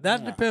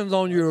depends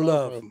on your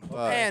love.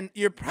 And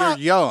you're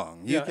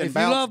young. You can if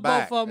bounce you love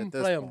back both of them, at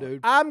this play them, point.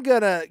 dude. I'm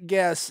gonna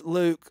guess,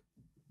 Luke.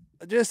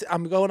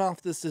 I'm going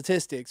off the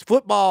statistics.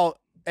 Football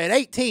at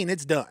 18,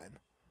 it's done.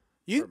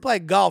 You can play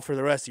golf for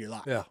the rest of your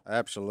life. Yeah.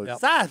 Absolutely.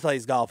 Si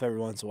plays golf every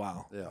once in a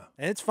while. Yeah.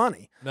 And it's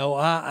funny. No,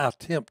 I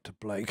attempt to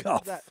play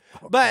golf.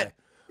 But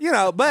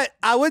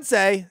I would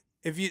say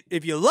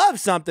if you love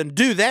something,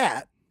 do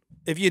that.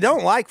 If you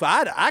don't like,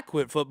 I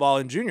quit football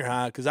in junior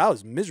high because I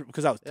was miserable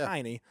because I was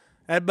tiny.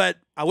 But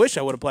I wish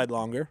I would have played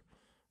longer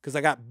because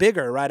I got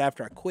bigger right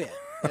after I quit.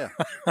 Yeah.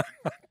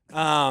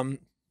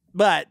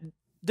 But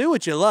do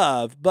what you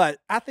love. But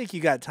I think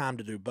you got time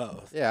to do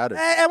both. Yeah, I do.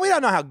 And we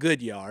don't know how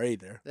good you are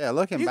either. Yeah,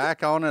 looking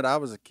back on it, I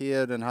was a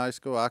kid in high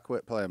school. I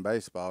quit playing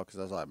baseball because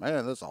I was like,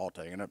 man, this is all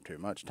taking up too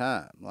much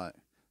time. Like,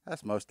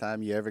 that's most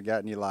time you ever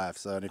got in your life,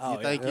 son. If you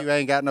think you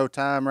ain't got no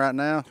time right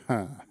now,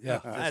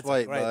 just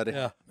wait, buddy.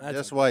 Yeah,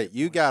 just wait.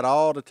 You got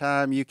all the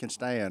time you can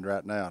stand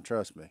right now.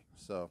 Trust me.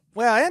 So.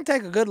 Well, and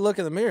take a good look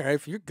in the mirror.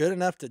 If you're good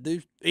enough to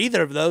do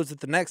either of those at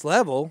the next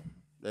level,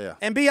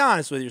 and be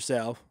honest with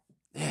yourself.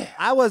 Yeah.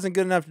 I wasn't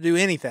good enough to do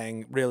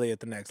anything really at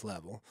the next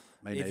level.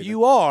 If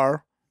you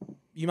are,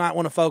 you might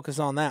want to focus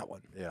on that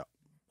one. Yeah.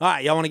 All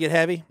right, y'all want to get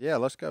heavy? Yeah,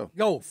 let's go.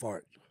 Go for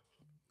it.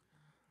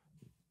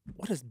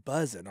 What is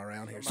buzzing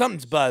around here?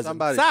 Something's buzzing.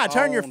 Si,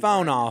 turn your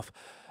phone off.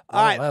 All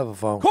I right, don't have a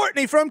phone.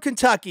 Courtney from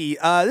Kentucky.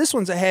 This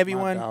one's a heavy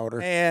one,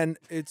 daughter. and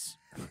it's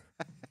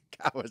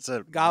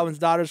Godwin's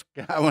daughter's.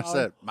 Godwin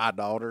said, my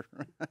daughter.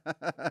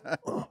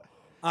 All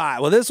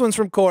right, well, this one's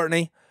from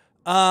Courtney.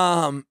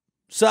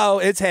 So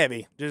it's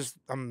heavy.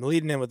 I'm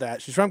leading in with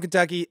that. She's from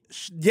Kentucky.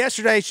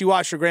 Yesterday, she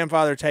watched her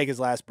grandfather take his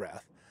last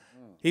breath.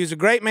 He was a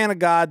great man of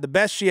God, the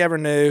best she ever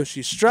knew.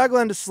 She's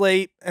struggling to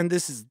sleep, and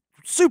this is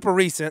super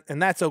recent,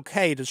 and that's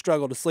okay to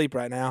struggle to sleep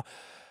right now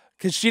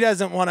because she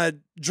doesn't want to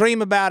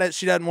dream about it.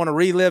 She doesn't want to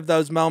relive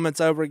those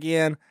moments over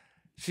again.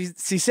 She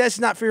says she's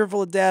not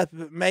fearful of death,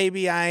 but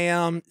maybe I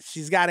am.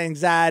 She's got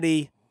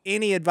anxiety.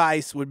 Any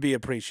advice would be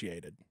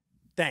appreciated.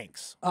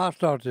 Thanks. I'll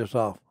start this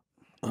off.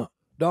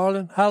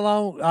 Darling, how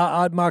long,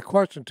 my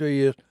question to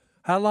you is,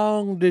 how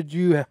long did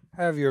you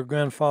have your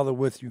grandfather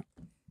with you?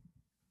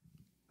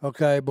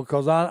 Okay,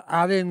 because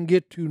I didn't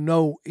get to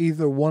know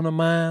either one of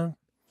mine,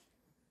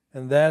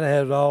 and that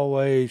has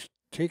always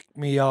ticked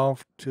me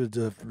off to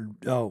the,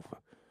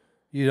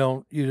 you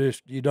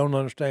don't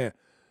understand.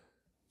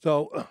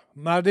 So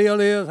my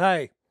deal is,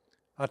 hey,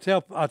 I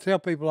tell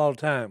people all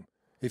the time,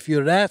 if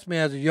you'd asked me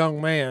as a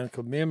young man,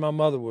 because me and my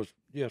mother was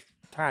just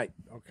tight,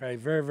 okay,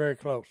 very, very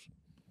close,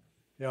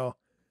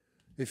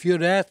 if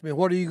you'd asked me,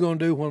 what are you going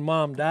to do when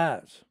mom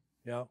dies?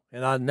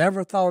 And I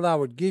never thought I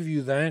would give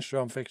you the answer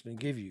I'm fixing to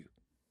give you.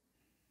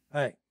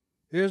 Hey,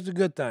 here's the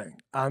good thing.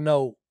 I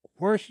know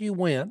where she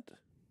went,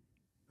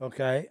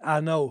 okay?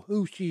 I know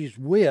who she's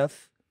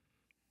with,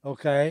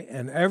 okay?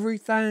 And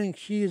everything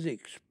she's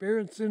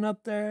experiencing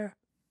up there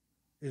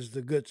is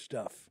the good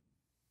stuff,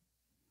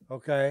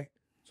 okay?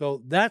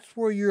 So that's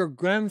where your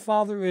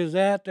grandfather is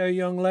at there,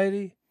 young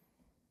lady,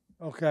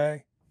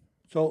 okay?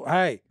 So,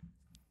 hey,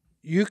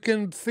 you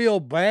can feel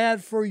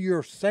bad for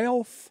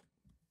yourself.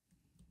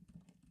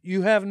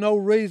 You have no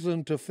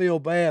reason to feel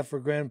bad for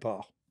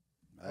Grandpa.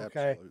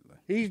 Okay? Absolutely.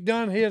 He's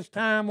done his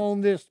time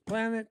on this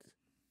planet,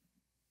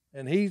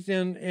 and he's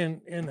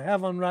in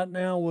heaven right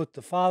now with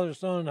the Father,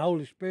 Son, and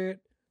Holy Spirit.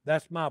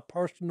 That's my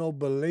personal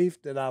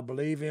belief that I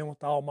believe in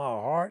with all my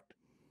heart.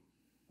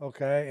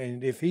 Okay?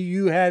 And if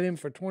you had him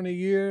for 20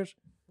 years,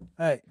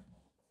 hey,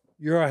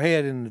 you're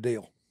ahead in the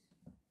deal.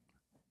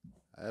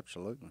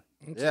 Absolutely.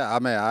 Yeah,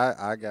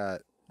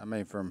 I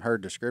mean, from her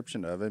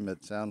description of him,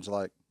 it sounds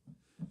like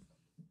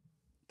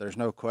there's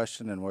no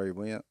questioning where he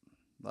went.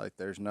 Like,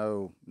 there's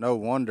no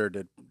wonder,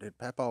 did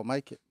Papa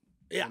make it?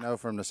 Yeah.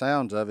 From the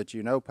sounds of it,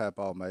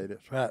 Papa made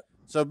it. That's right.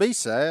 So be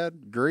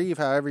sad, grieve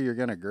however you're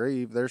going to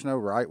grieve. There's no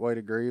right way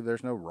to grieve.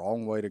 There's no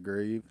wrong way to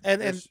grieve.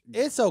 And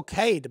it's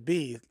okay to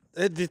be.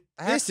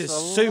 This is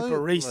super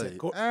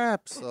recent.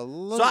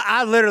 Absolutely. So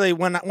I literally,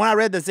 when I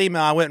read this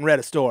email, I went and read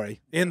a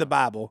story in the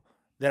Bible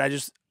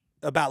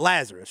about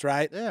Lazarus,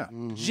 right? Yeah.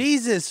 Mm-hmm.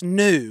 Jesus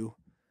knew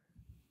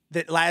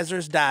that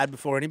Lazarus died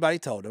before anybody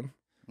told him.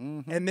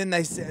 Mm-hmm. And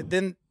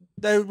then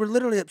they were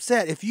literally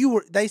upset.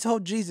 They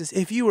told Jesus,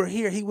 if you were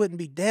here, he wouldn't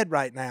be dead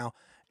right now.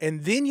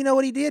 And then you know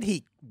what he did?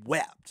 He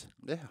wept.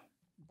 Yeah.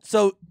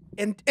 So,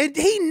 and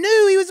he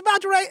knew he was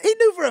about to he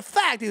knew for a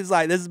fact, he was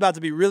like, this is about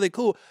to be really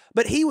cool.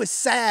 But he was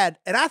sad.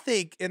 And I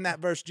think in that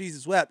verse,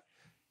 Jesus wept.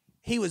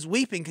 He was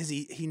weeping because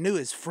he knew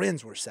his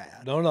friends were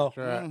sad. No. Right.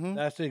 Mm-hmm.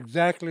 That's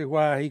exactly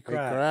why he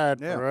cried.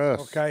 He cried for us.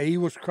 Okay, he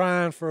was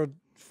crying for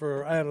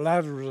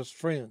Lazarus'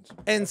 friends.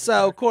 And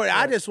so, Corey,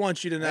 I just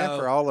want you to know.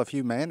 And for all of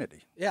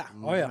humanity. Yeah.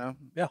 Oh, yeah. You know?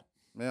 Yeah.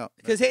 Yeah.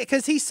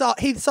 Because he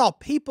saw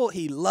people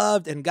he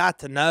loved and got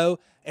to know,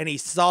 and he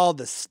saw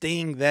the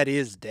sting that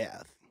is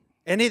death.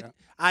 And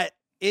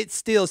it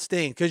still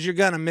stings because you're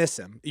gonna miss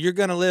him. You're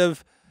gonna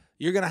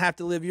have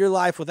to live your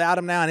life without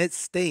him now, and it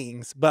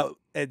stings. But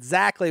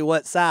exactly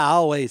what Si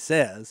always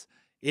says,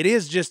 it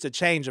is just a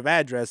change of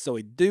address, so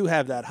we do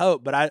have that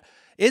hope. But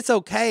it's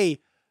okay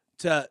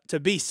to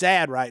be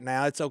sad right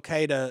now. It's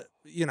okay to,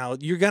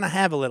 you're gonna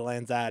have a little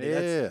anxiety.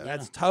 Yeah.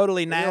 That's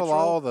totally natural. Feel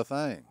all the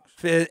things.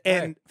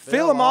 And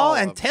feel them all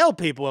and tell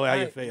people how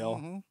you feel.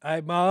 Mm-hmm.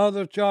 Hey, my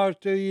other charge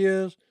to you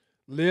is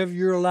live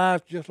your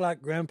life just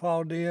like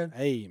Grandpa did.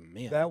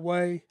 Amen. That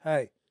way,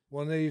 hey,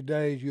 one of these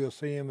days you'll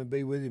see him and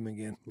be with him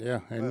again. Yeah,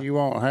 and you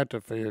won't have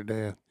to fear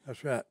death.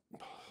 That's right.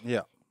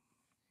 Yeah.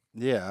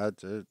 Yeah.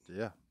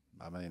 Yeah.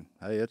 I mean,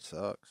 hey, it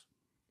sucks.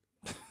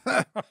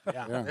 Yeah.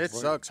 It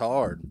sucks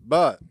hard,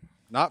 but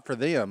not for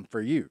them,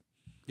 for you.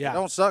 Yeah. It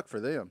don't suck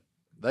for them.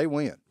 They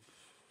win.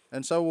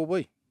 And so will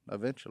we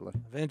eventually.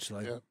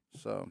 Eventually. Yeah.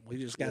 So We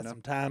just got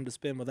some time to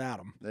spend without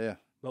them. yeah.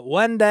 But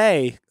one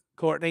day,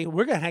 Courtney,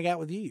 we're going to hang out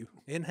with you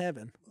in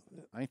heaven.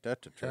 Ain't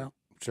that the truth? Yeah,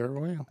 sure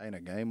will. Ain't a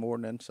game more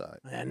than in sight.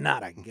 And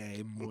not a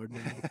game more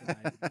than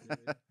anything.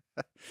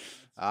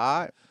 All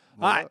right.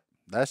 All right. Look,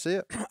 that's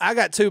it. I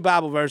got 2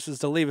 Bible verses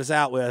to leave us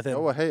out with. And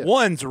Go ahead.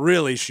 One's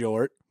really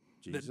short.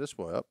 Jesus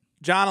wept.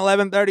 John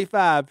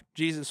 11:35,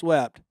 Jesus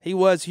wept. He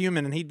was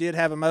human and he did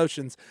have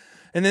emotions.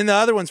 And then the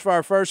other one's for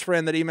our first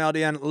friend that emailed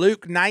in.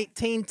 Luke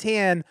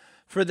 19:10,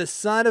 for the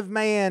Son of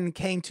Man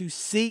came to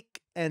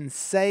seek and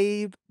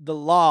save the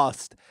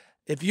lost.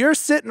 If you're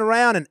sitting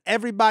around and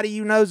everybody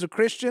you know is a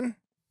Christian,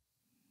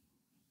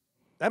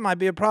 that might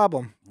be a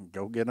problem.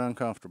 Go get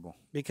uncomfortable.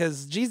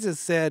 Because Jesus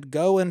said,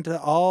 go into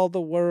all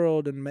the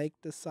world and make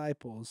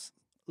disciples.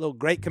 A little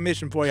great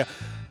commission for you.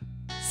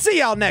 See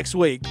y'all next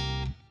week.